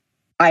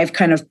I've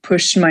kind of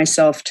pushed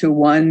myself to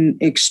one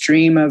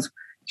extreme of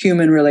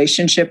human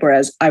relationship,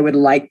 whereas I would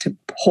like to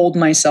hold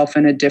myself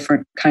in a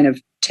different kind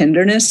of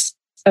tenderness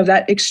of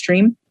that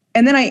extreme.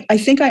 And then I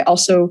think I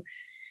also,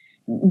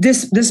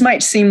 this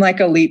might seem like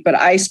a leap, but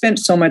I spent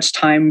so much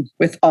time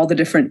with all the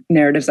different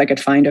narratives I could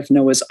find of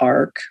Noah's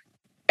Ark.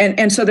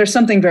 And so there's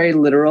something very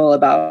literal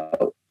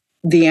about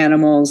the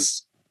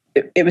animals.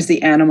 It was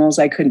the animals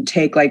I couldn't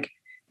take. Like,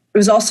 it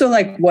was also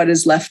like what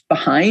is left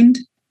behind.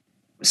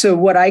 So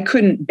what I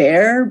couldn't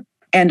bear,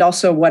 and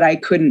also what I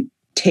couldn't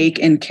take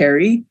and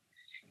carry,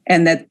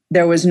 and that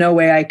there was no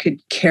way I could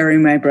carry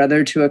my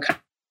brother to a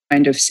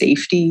kind of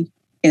safety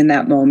in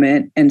that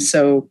moment. And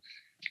so,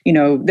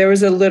 there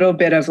was a little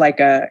bit of like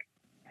I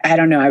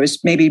don't know, I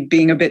was maybe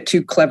being a bit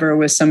too clever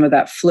with some of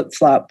that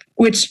flip-flop,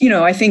 which,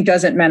 I think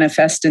doesn't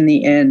manifest in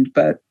the end,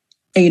 but,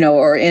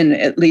 or in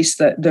at least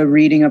the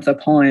reading of the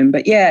poem.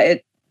 But yeah,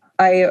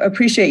 I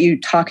appreciate you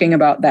talking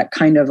about that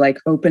kind of like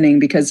opening,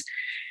 because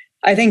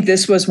I think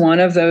this was one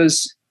of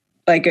those,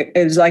 like, it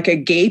was like a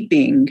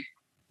gaping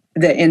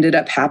that ended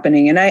up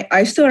happening. And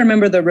I still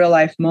remember the real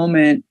life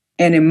moment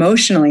and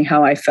emotionally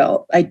how I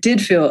felt. I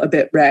did feel a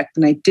bit wrecked,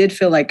 and I did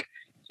feel like,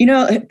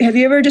 have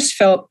you ever just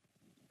felt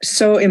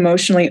so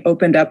emotionally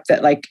opened up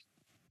that like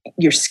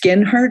your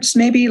skin hurts,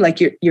 maybe like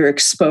you're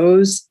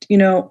exposed,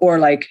 or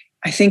like,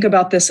 I think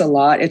about this a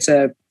lot. It's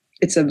a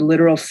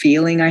literal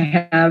feeling I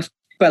have.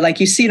 But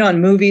like you see it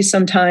on movies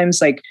sometimes,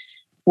 like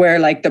where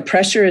like the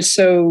pressure is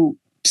so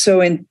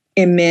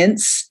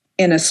immense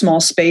in a small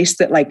space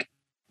that like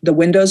the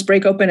windows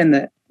break open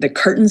and the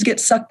curtains get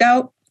sucked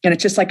out, and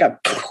it's just like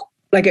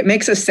it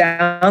makes a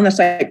sound that's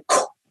like,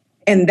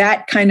 and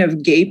that kind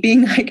of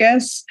gaping, I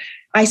guess,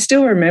 I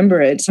still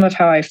remember it, some of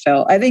how I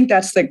felt. I think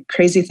that's the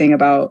crazy thing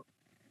about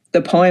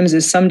the poems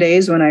is some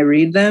days when I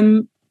read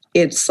them,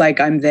 it's like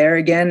I'm there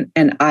again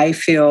and I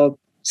feel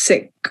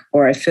sick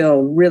or I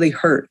feel really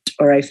hurt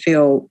or I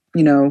feel,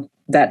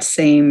 that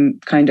same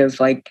kind of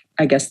like,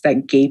 I guess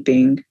that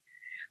gaping.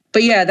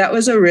 But yeah, that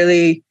was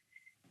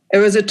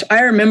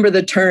I remember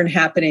the turn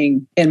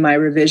happening in my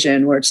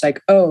revision where it's like,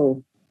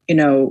 oh,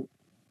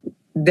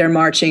 they're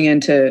marching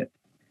into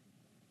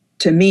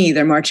me,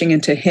 they're marching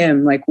into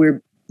him. Like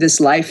this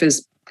life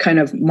is kind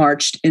of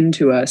marched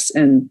into us,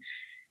 and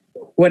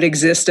what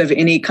exists of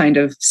any kind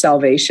of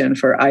salvation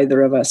for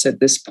either of us at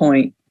this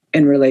point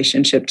in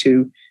relationship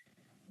to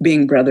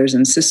being brothers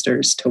and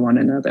sisters to one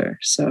another.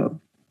 So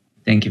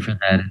thank you for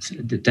that. It's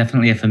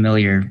definitely a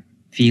familiar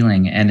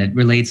feeling. And it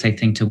relates, I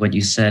think, to what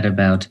you said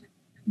about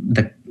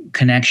the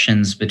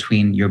connections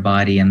between your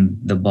body and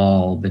the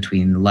ball,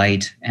 between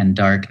light and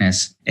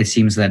darkness. It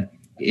seems that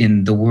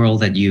in the world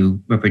that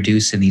you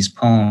reproduce in these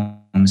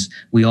poems,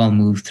 we all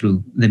move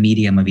through the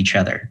medium of each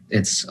other.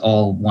 It's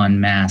all one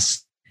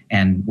mass,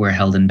 and we're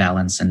held in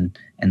balance and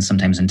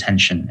sometimes in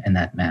tension in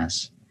that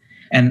mass.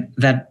 And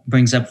that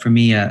brings up for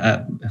me,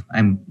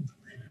 I'm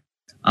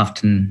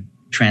often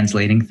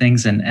translating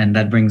things, and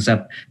that brings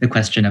up the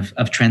question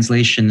of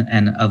translation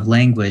and of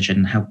language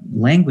and how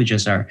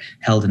languages are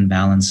held in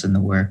balance in the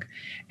work.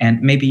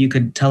 And maybe you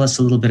could tell us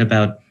a little bit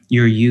about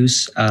your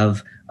use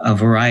of a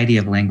variety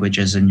of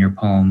languages in your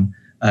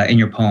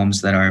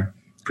poems that are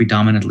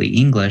predominantly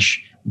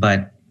English,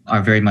 but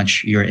are very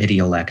much your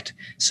idiolect.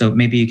 So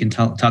maybe you can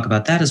talk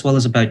about that as well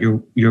as about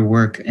your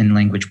work in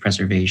language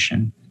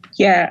preservation.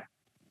 Yeah.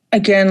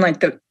 Again,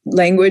 like the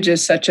language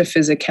is such a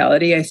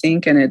physicality, I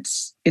think, and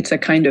it's a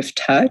kind of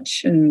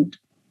touch. And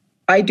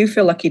I do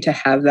feel lucky to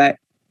have that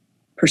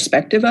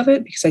perspective of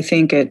it, because I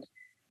think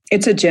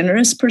it's a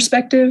generous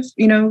perspective,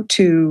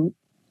 to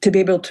be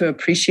able to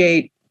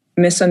appreciate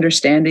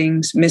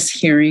misunderstandings,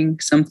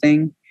 mishearing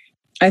something.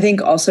 I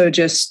think also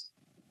just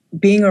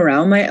being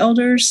around my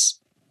elders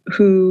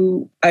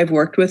who I've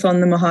worked with on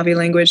the Mojave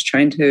language,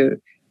 trying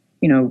to,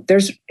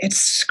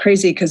 it's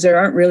crazy because there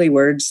aren't really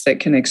words that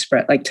can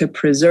express, like to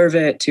preserve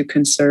it, to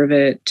conserve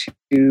it,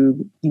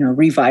 to,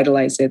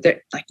 revitalize it.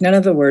 Like none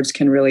of the words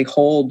can really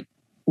hold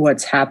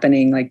what's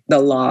happening, like the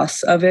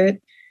loss of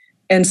it.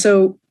 And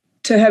so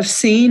to have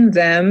seen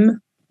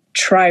them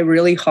try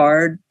really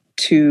hard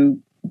to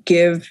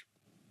give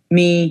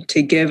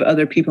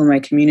other people in my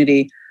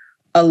community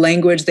a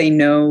language they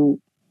know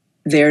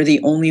they're the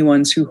only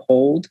ones who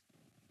hold,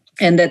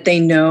 and that they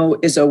know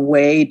is a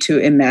way to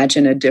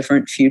imagine a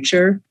different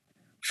future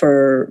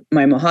for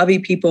my Mojave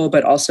people,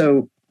 but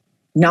also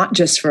not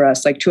just for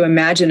us, like to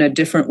imagine a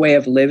different way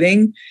of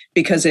living,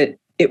 because it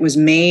was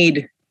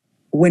made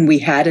when we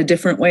had a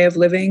different way of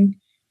living.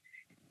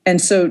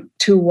 And so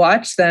to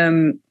watch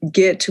them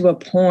get to a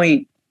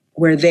point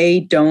where they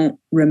don't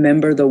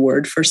remember the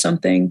word for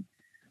something,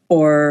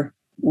 or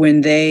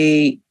when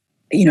they,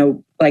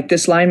 like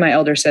this line my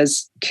elder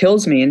says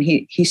kills me. And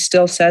he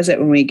still says it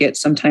when we get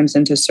sometimes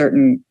into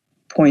certain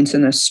points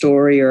in a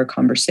story or a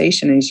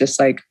conversation. And he's just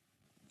like,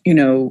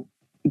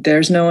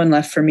 there's no one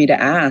left for me to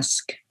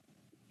ask.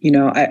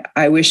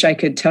 I wish I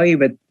could tell you,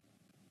 but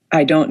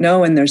I don't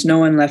know. And there's no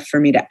one left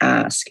for me to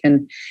ask.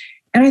 And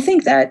I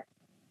think that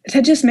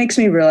just makes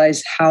me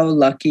realize how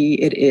lucky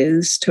it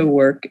is to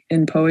work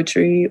in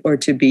poetry or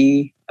to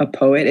be a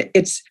poet.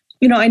 It's,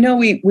 I know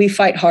we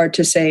fight hard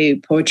to say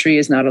poetry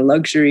is not a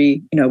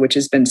luxury, which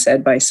has been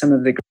said by some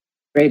of the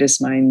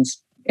greatest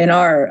minds in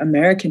our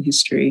American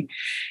history.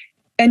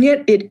 And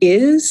yet it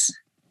is,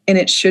 and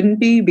it shouldn't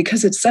be,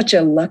 because it's such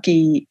a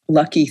lucky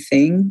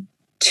thing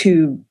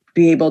to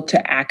be able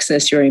to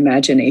access your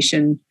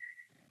imagination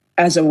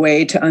as a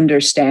way to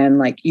understand,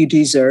 like, you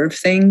deserve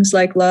things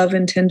like love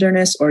and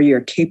tenderness, or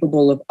you're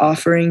capable of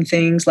offering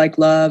things like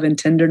love and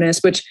tenderness,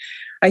 which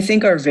I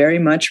think are very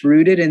much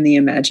rooted in the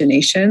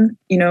imagination,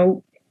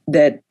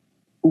 that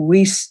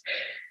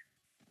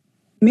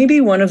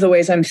maybe one of the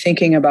ways I'm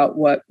thinking about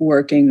what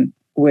working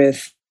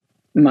with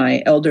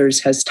my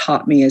elders has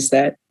taught me is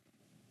that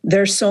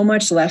there's so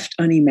much left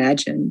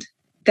unimagined.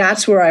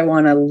 That's where I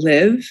want to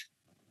live.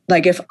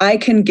 Like if I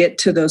can get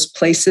to those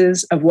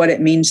places of what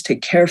it means to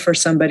care for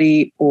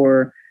somebody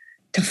or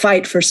to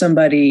fight for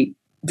somebody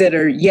that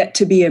are yet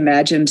to be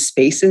imagined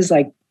spaces,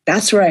 like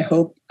that's where I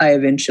hope I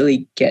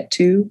eventually get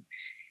to.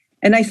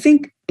 And I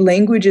think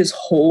languages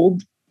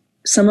hold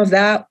some of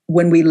that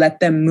when we let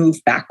them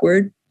move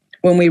backward,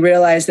 when we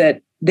realize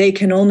that they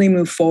can only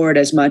move forward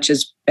as much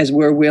as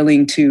we're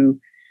willing to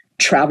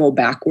travel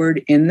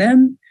backward in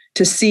them,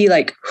 to see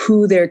like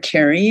who they're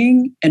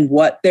carrying and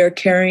what they're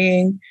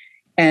carrying,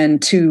 and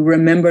to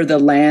remember the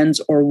lands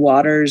or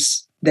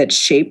waters that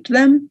shaped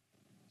them,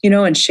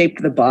 and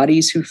shaped the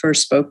bodies who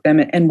first spoke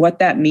them, and what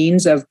that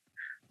means of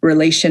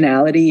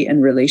relationality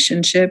and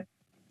relationship.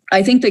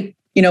 I think that,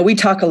 we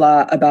talk a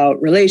lot about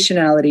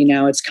relationality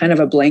now. It's kind of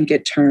a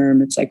blanket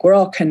term. It's like we're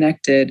all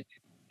connected.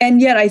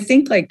 And yet I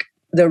think like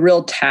the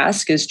real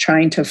task is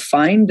trying to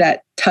find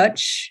that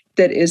touch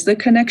that is the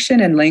connection.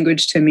 And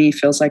language to me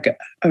feels like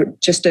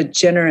just a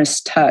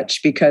generous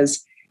touch,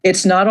 because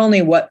it's not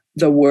only what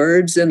the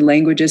words and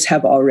languages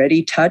have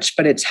already touched,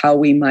 but it's how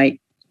we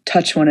might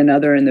touch one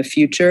another in the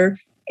future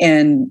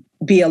and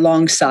be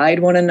alongside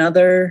one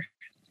another.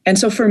 And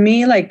so for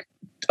me, like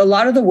a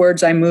lot of the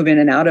words I move in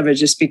and out of is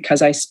just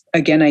because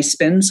I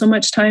spend so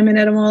much time in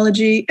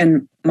etymology,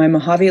 and my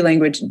Mojave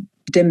language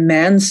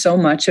demands so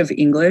much of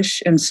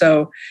English. And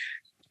so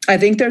I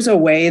think there's a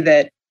way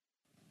that,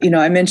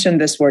 I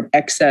mentioned this word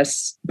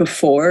excess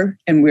before,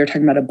 and we were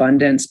talking about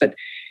abundance, but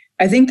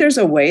I think there's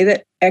a way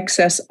that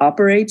excess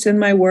operates in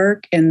my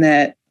work, in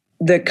that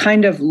the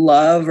kind of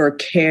love or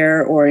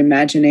care or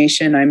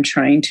imagination I'm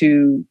trying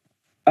to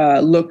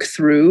look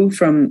through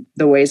from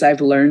the ways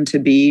I've learned to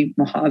be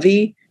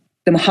Mojave,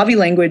 the Mojave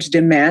language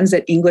demands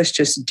that English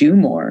just do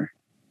more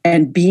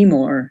and be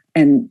more.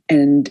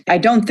 And I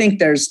don't think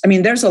there's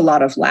a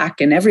lot of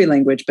lack in every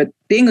language, but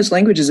the English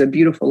language is a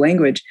beautiful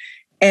language.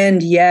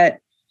 And yet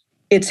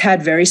it's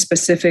had very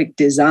specific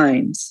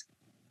designs.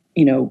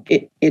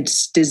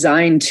 It's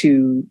designed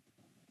to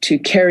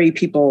carry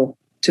people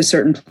to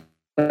certain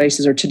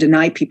places, or to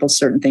deny people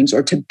certain things,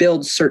 or to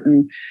build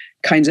certain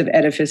kinds of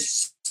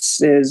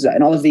edifices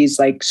and all of these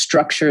like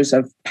structures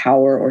of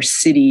power or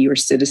city or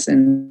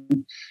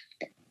citizen.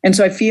 And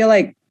so I feel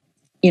like,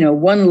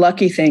 one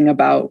lucky thing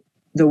about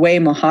the way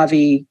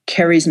Mojave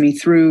carries me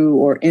through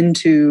or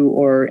into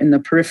or in the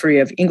periphery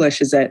of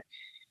English is that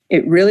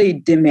it really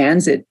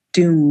demands it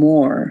do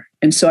more.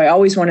 And so I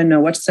always want to know,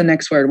 what's the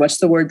next word? What's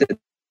the word that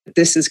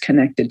this is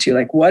connected to?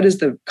 Like, what is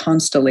the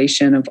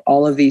constellation of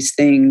all of these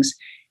things?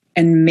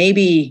 And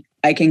maybe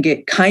I can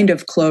get kind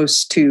of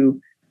close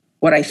to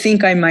what I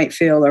think I might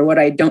feel or what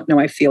I don't know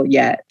I feel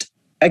yet.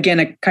 Again,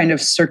 a kind of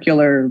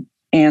circular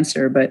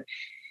answer, but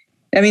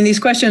these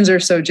questions are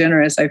so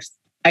generous.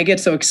 I get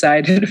so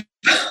excited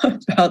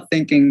about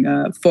thinking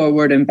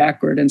forward and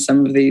backward in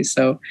some of these.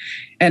 So,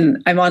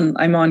 and I'm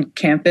on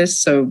campus,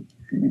 so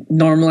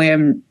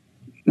normally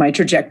my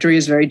trajectory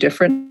is very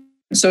different.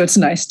 So it's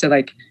nice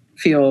to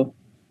feel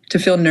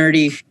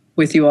nerdy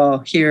with you all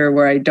here,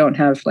 where I don't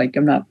have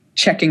I'm not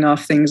checking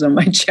off things on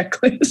my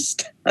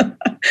checklist.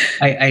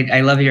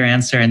 I love your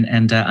answer,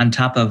 and on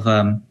top of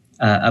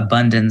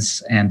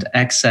abundance and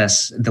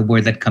excess, the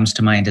word that comes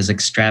to mind is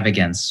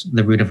extravagance,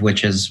 the root of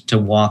which is to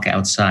walk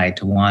outside,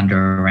 to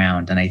wander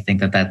around. And I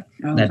think that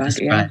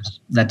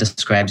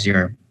describes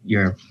your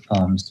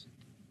poems.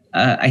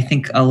 I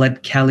think I'll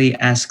let Callie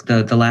ask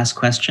the last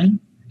question.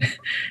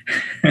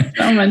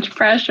 So much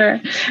pressure.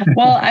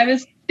 Well, I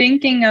was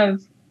thinking of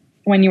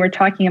when you were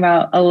talking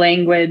about a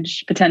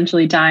language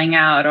potentially dying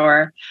out,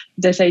 or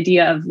this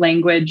idea of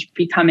language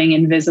becoming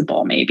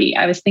invisible, maybe.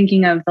 I was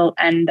thinking of the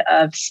end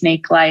of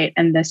Snakelight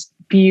and this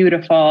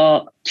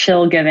beautiful,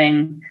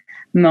 chill-giving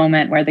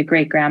moment where the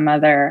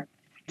great-grandmother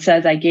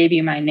says, "I gave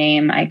you my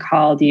name, I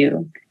called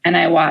you, and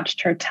I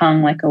watched her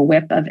tongue like a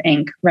whip of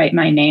ink write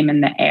my name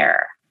in the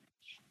air."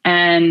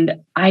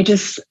 And I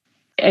think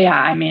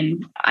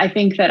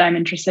that I'm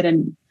interested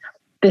in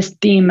this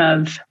theme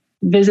of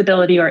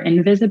visibility or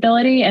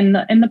invisibility in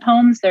the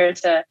poems.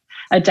 There's a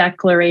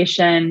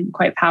declaration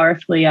quite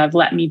powerfully of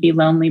 "let me be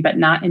lonely but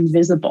not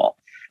invisible."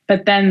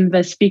 But then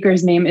the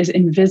speaker's name is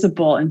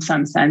invisible in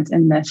some sense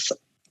in this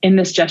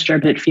gesture,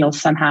 but it feels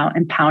somehow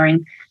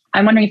empowering.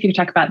 I'm wondering if you could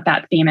talk about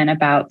that theme and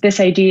about this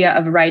idea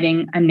of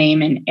writing a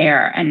name in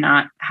air and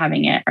not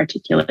having it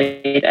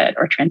articulated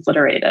or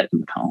transliterated in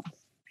the poem.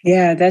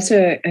 Yeah, that's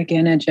a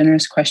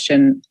generous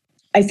question.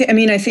 I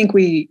think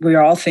we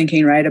are all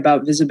thinking, right,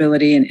 about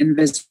visibility and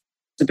invisibility,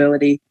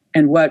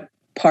 and what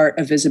part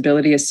of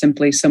visibility is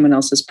simply someone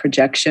else's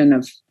projection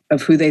of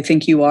who they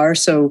think you are.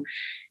 So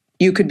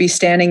you could be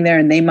standing there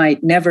and they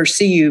might never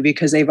see you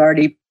because they've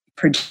already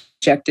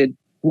projected,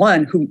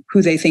 one,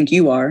 who they think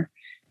you are,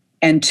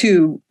 and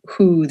two,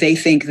 who they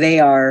think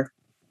they are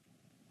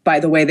by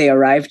the way they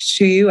arrived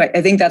to you.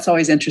 I think that's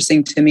always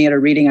interesting to me at a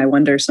reading. I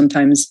wonder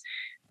sometimes,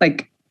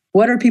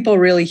 what are people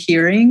really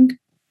hearing?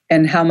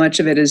 And how much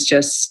of it is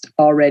just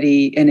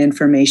already an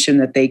information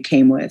that they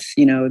came with,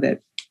 that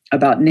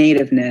about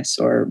nativeness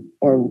or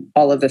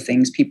all of the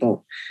things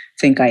people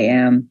think I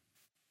am.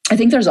 I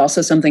think there's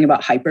also something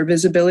about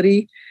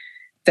hypervisibility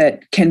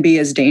that can be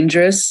as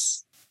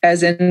dangerous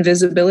as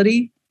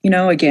invisibility,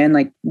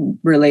 again,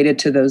 related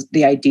to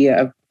the idea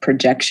of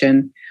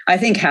projection. I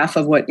think half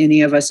of what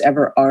any of us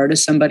ever are to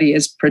somebody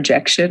is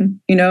projection,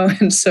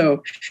 and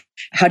so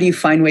how do you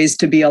find ways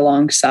to be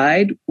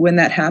alongside when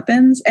that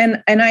happens?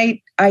 And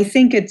I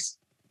think it's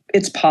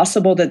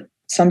possible that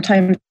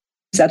sometimes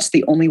that's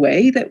the only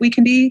way that we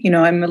can be.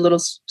 I'm a little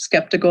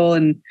skeptical,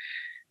 and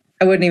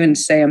I wouldn't even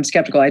say I'm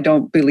skeptical. I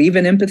don't believe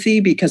in empathy,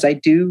 because I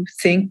do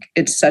think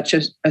it's such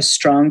a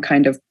strong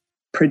kind of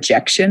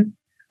projection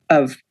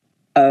of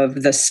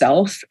the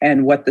self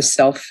and what the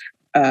self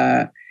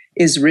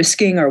is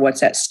risking, or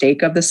what's at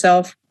stake of the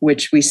self,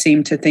 which we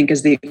seem to think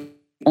is the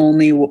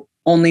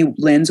only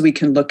lens we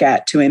can look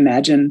at to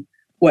imagine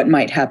what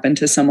might happen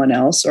to someone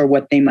else, or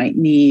what they might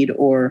need,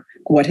 or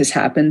what has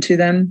happened to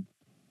them.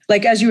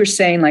 like, as you were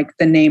saying, like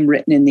the name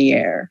written in the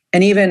air.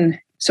 And even,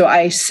 so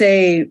I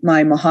say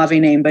my Mojave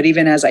name, but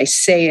even as I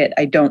say it,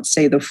 I don't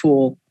say the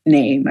full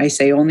name. I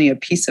say only a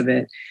piece of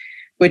it,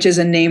 which is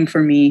a name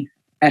for me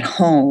at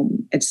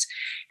home.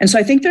 And so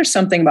I think there's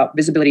something about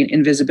visibility and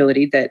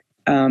invisibility that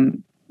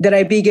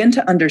I begin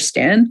to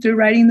understand through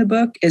writing the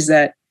book, is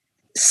that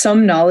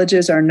some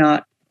knowledges are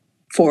not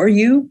for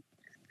you.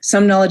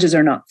 Some knowledges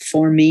are not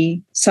for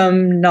me.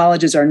 Some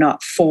knowledges are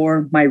not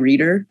for my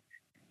reader.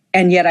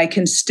 And yet I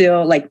can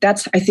still, like,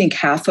 that's, I think,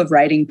 half of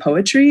writing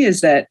poetry,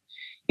 is that,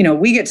 you know,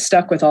 we get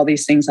stuck with all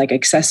these things like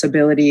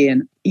accessibility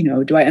and, you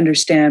know, do I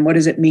understand? What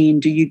does it mean?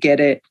 Do you get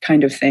it?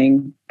 Kind of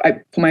thing.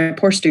 For my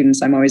poor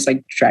students, I'm always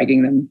like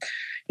dragging them,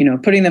 you know,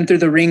 putting them through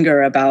the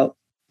ringer about,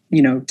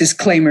 you know,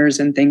 disclaimers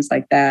and things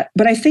like that.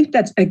 But I think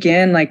that's,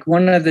 again, like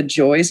one of the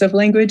joys of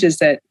language is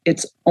that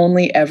it's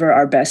only ever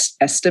our best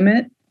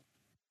estimate.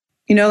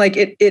 You know, like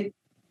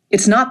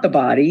it's not the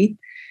body.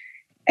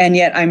 And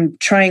yet I'm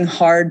trying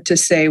hard to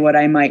say what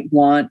I might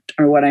want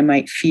or what I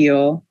might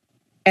feel.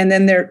 And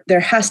then there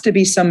has to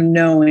be some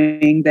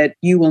knowing that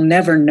you will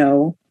never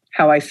know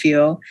how I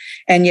feel.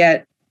 And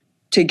yet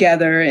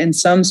together in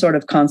some sort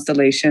of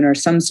constellation or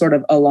some sort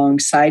of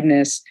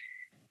alongsideness,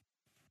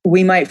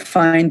 we might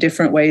find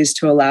different ways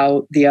to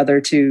allow the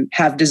other to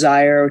have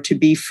desire or to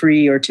be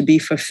free or to be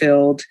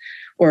fulfilled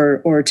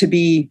or to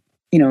be,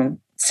 you know,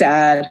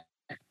 sad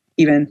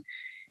even.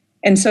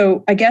 And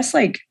so I guess,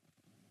 like,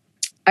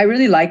 I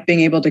really like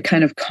being able to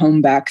kind of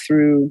comb back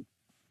through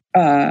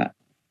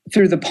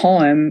the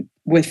poem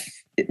with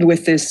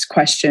this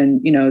question,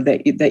 you know,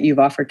 that you've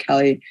offered,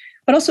 Callie,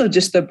 but also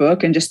just the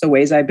book and just the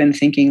ways I've been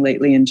thinking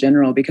lately in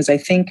general, because I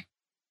think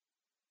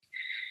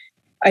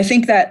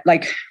that,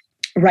 like,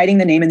 writing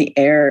the name in the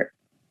air,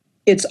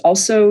 it's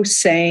also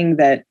saying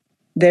that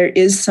there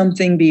is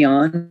something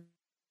beyond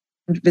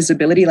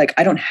visibility. Like,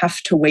 I don't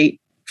have to wait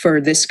for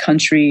this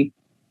country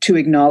to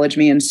acknowledge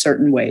me in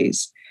certain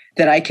ways,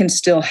 that I can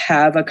still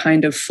have a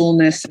kind of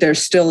fullness.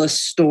 There's still a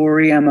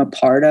story I'm a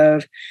part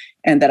of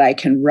and that I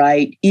can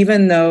write,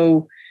 even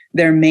though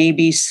there may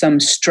be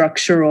some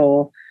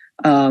structural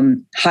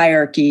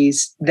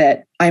hierarchies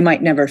that I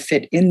might never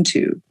fit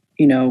into.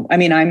 You know, I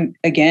mean, I'm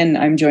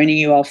joining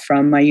you all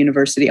from my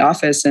university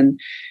office, and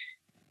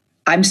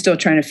I'm still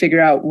trying to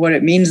figure out what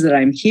it means that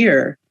I'm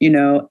here, you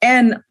know,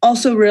 and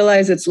also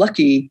realize it's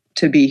lucky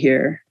to be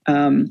here.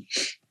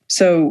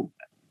 So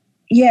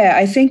yeah,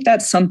 I think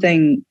that's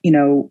something, you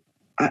know,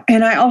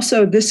 and I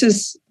also, this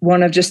is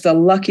one of just the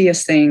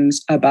luckiest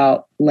things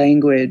about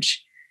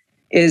language,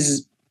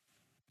 is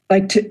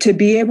like to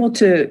be able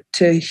to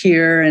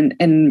hear, and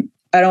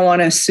I don't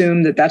want to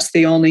assume that that's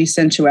the only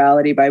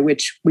sensuality by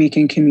which we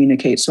can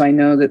communicate. So I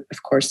know that,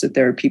 of course, that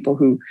there are people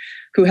who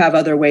have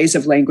other ways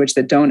of language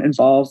that don't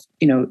involve,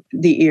 you know,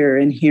 the ear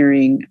and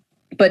hearing.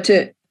 But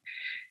to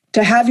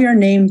have your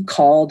name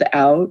called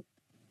out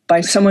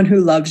by someone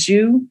who loves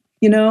you,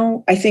 you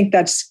know, I think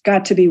that's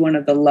got to be one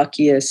of the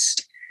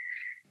luckiest.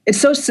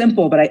 It's so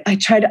simple, but I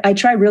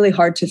try really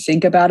hard to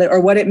think about it, or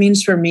what it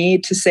means for me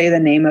to say the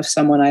name of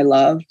someone I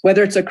love,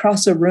 whether it's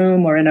across a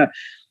room or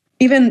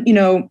even, you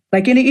know,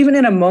 like even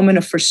in a moment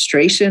of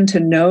frustration, to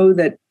know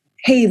that,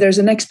 hey, there's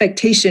an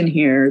expectation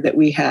here that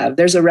we have.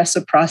 There's a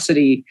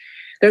reciprocity.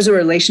 There's a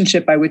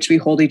relationship by which we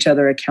hold each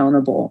other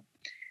accountable.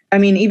 I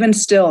mean, even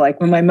still, like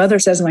when my mother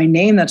says my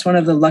name, that's one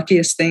of the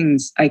luckiest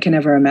things I can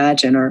ever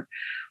imagine. Or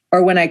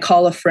when I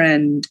call a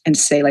friend and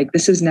say, like,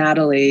 this is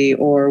Natalie,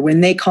 or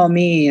when they call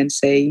me and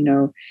say, you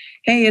know,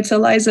 hey, it's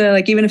Eliza,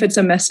 like, even if it's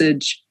a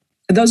message,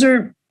 those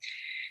are,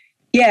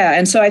 yeah.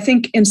 And so I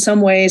think in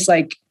some ways,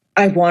 like,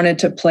 I wanted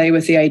to play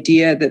with the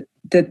idea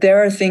that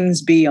there are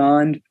things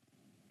beyond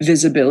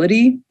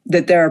visibility,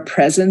 that there are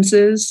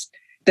presences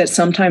that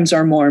sometimes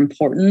are more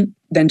important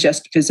than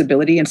just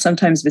visibility. And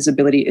sometimes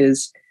visibility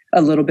is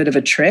a little bit of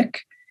a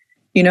trick,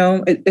 you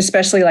know,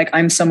 especially like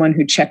I'm someone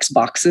who checks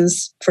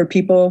boxes for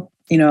people.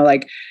 You know,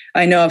 like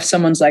I know if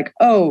someone's like,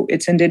 oh,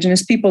 it's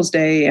Indigenous Peoples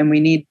Day and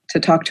we need to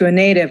talk to a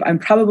Native, I'm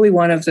probably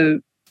one of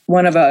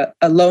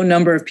a low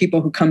number of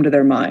people who come to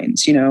their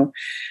minds, you know.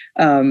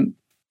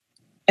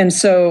 And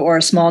so, or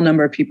a small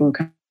number of people who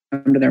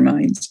come to their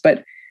minds.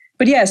 But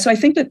yeah, so I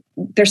think that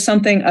there's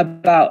something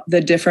about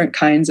the different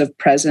kinds of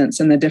presence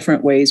and the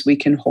different ways we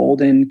can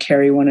hold and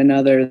carry one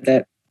another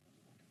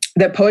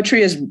that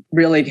poetry has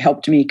really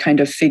helped me kind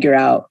of figure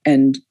out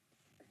and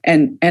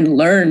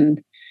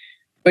learn,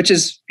 which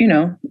is, you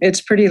know,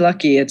 it's pretty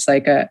lucky. It's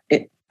like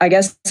I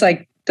guess it's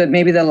like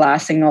maybe the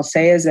last thing I'll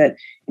say is that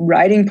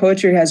writing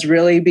poetry has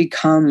really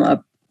become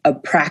a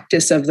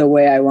practice of the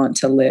way I want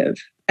to live,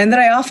 and that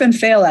I often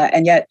fail at,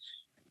 and yet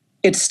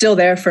it's still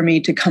there for me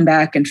to come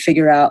back and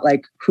figure out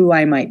like who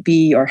I might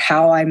be or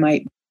how I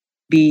might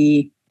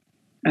be,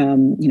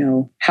 you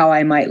know, how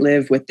I might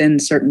live within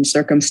certain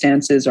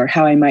circumstances or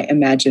how I might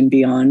imagine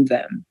beyond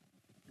them.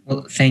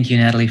 Well, thank you,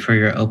 Natalie, for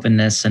your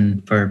openness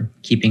and for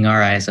keeping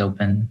our eyes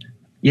open.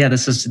 Yeah,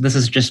 this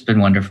has just been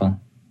wonderful.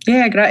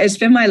 Yeah, it's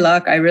been my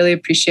luck. I really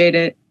appreciate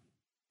it.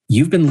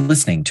 You've been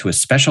listening to a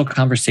special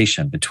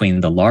conversation between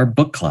the LARB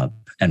Book Club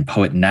and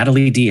poet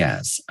Natalie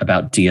Diaz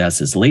about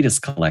Diaz's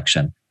latest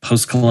collection,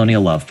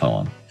 Postcolonial Love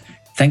Poem.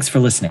 Thanks for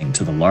listening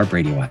to the LARB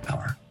Radio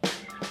Hour.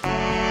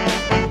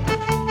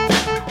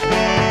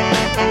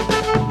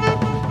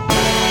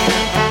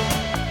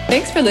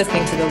 Thanks for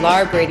listening to the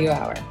LARB Radio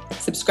Hour.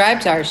 Subscribe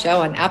to our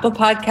show on Apple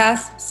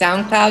Podcasts,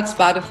 SoundCloud,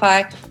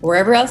 Spotify, or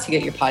wherever else you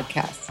get your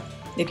podcasts.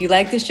 If you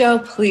like the show,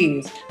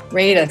 please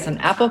rate us on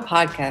Apple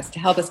Podcasts to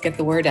help us get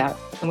the word out,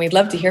 and we'd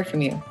love to hear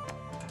from you.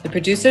 The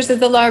producers of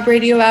the LARB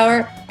Radio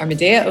Hour are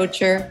Medea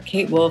Ocher,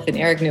 Kate Wolf, and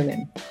Eric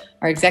Newman.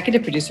 Our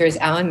executive producer is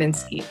Alan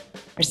Minsky.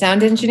 Our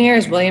sound engineer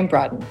is William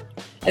Broughton.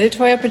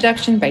 Editorial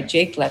production by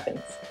Jake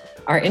Levins.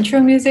 Our intro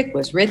music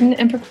was written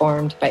and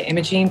performed by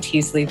Imogene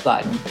Teasley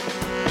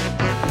Blodden.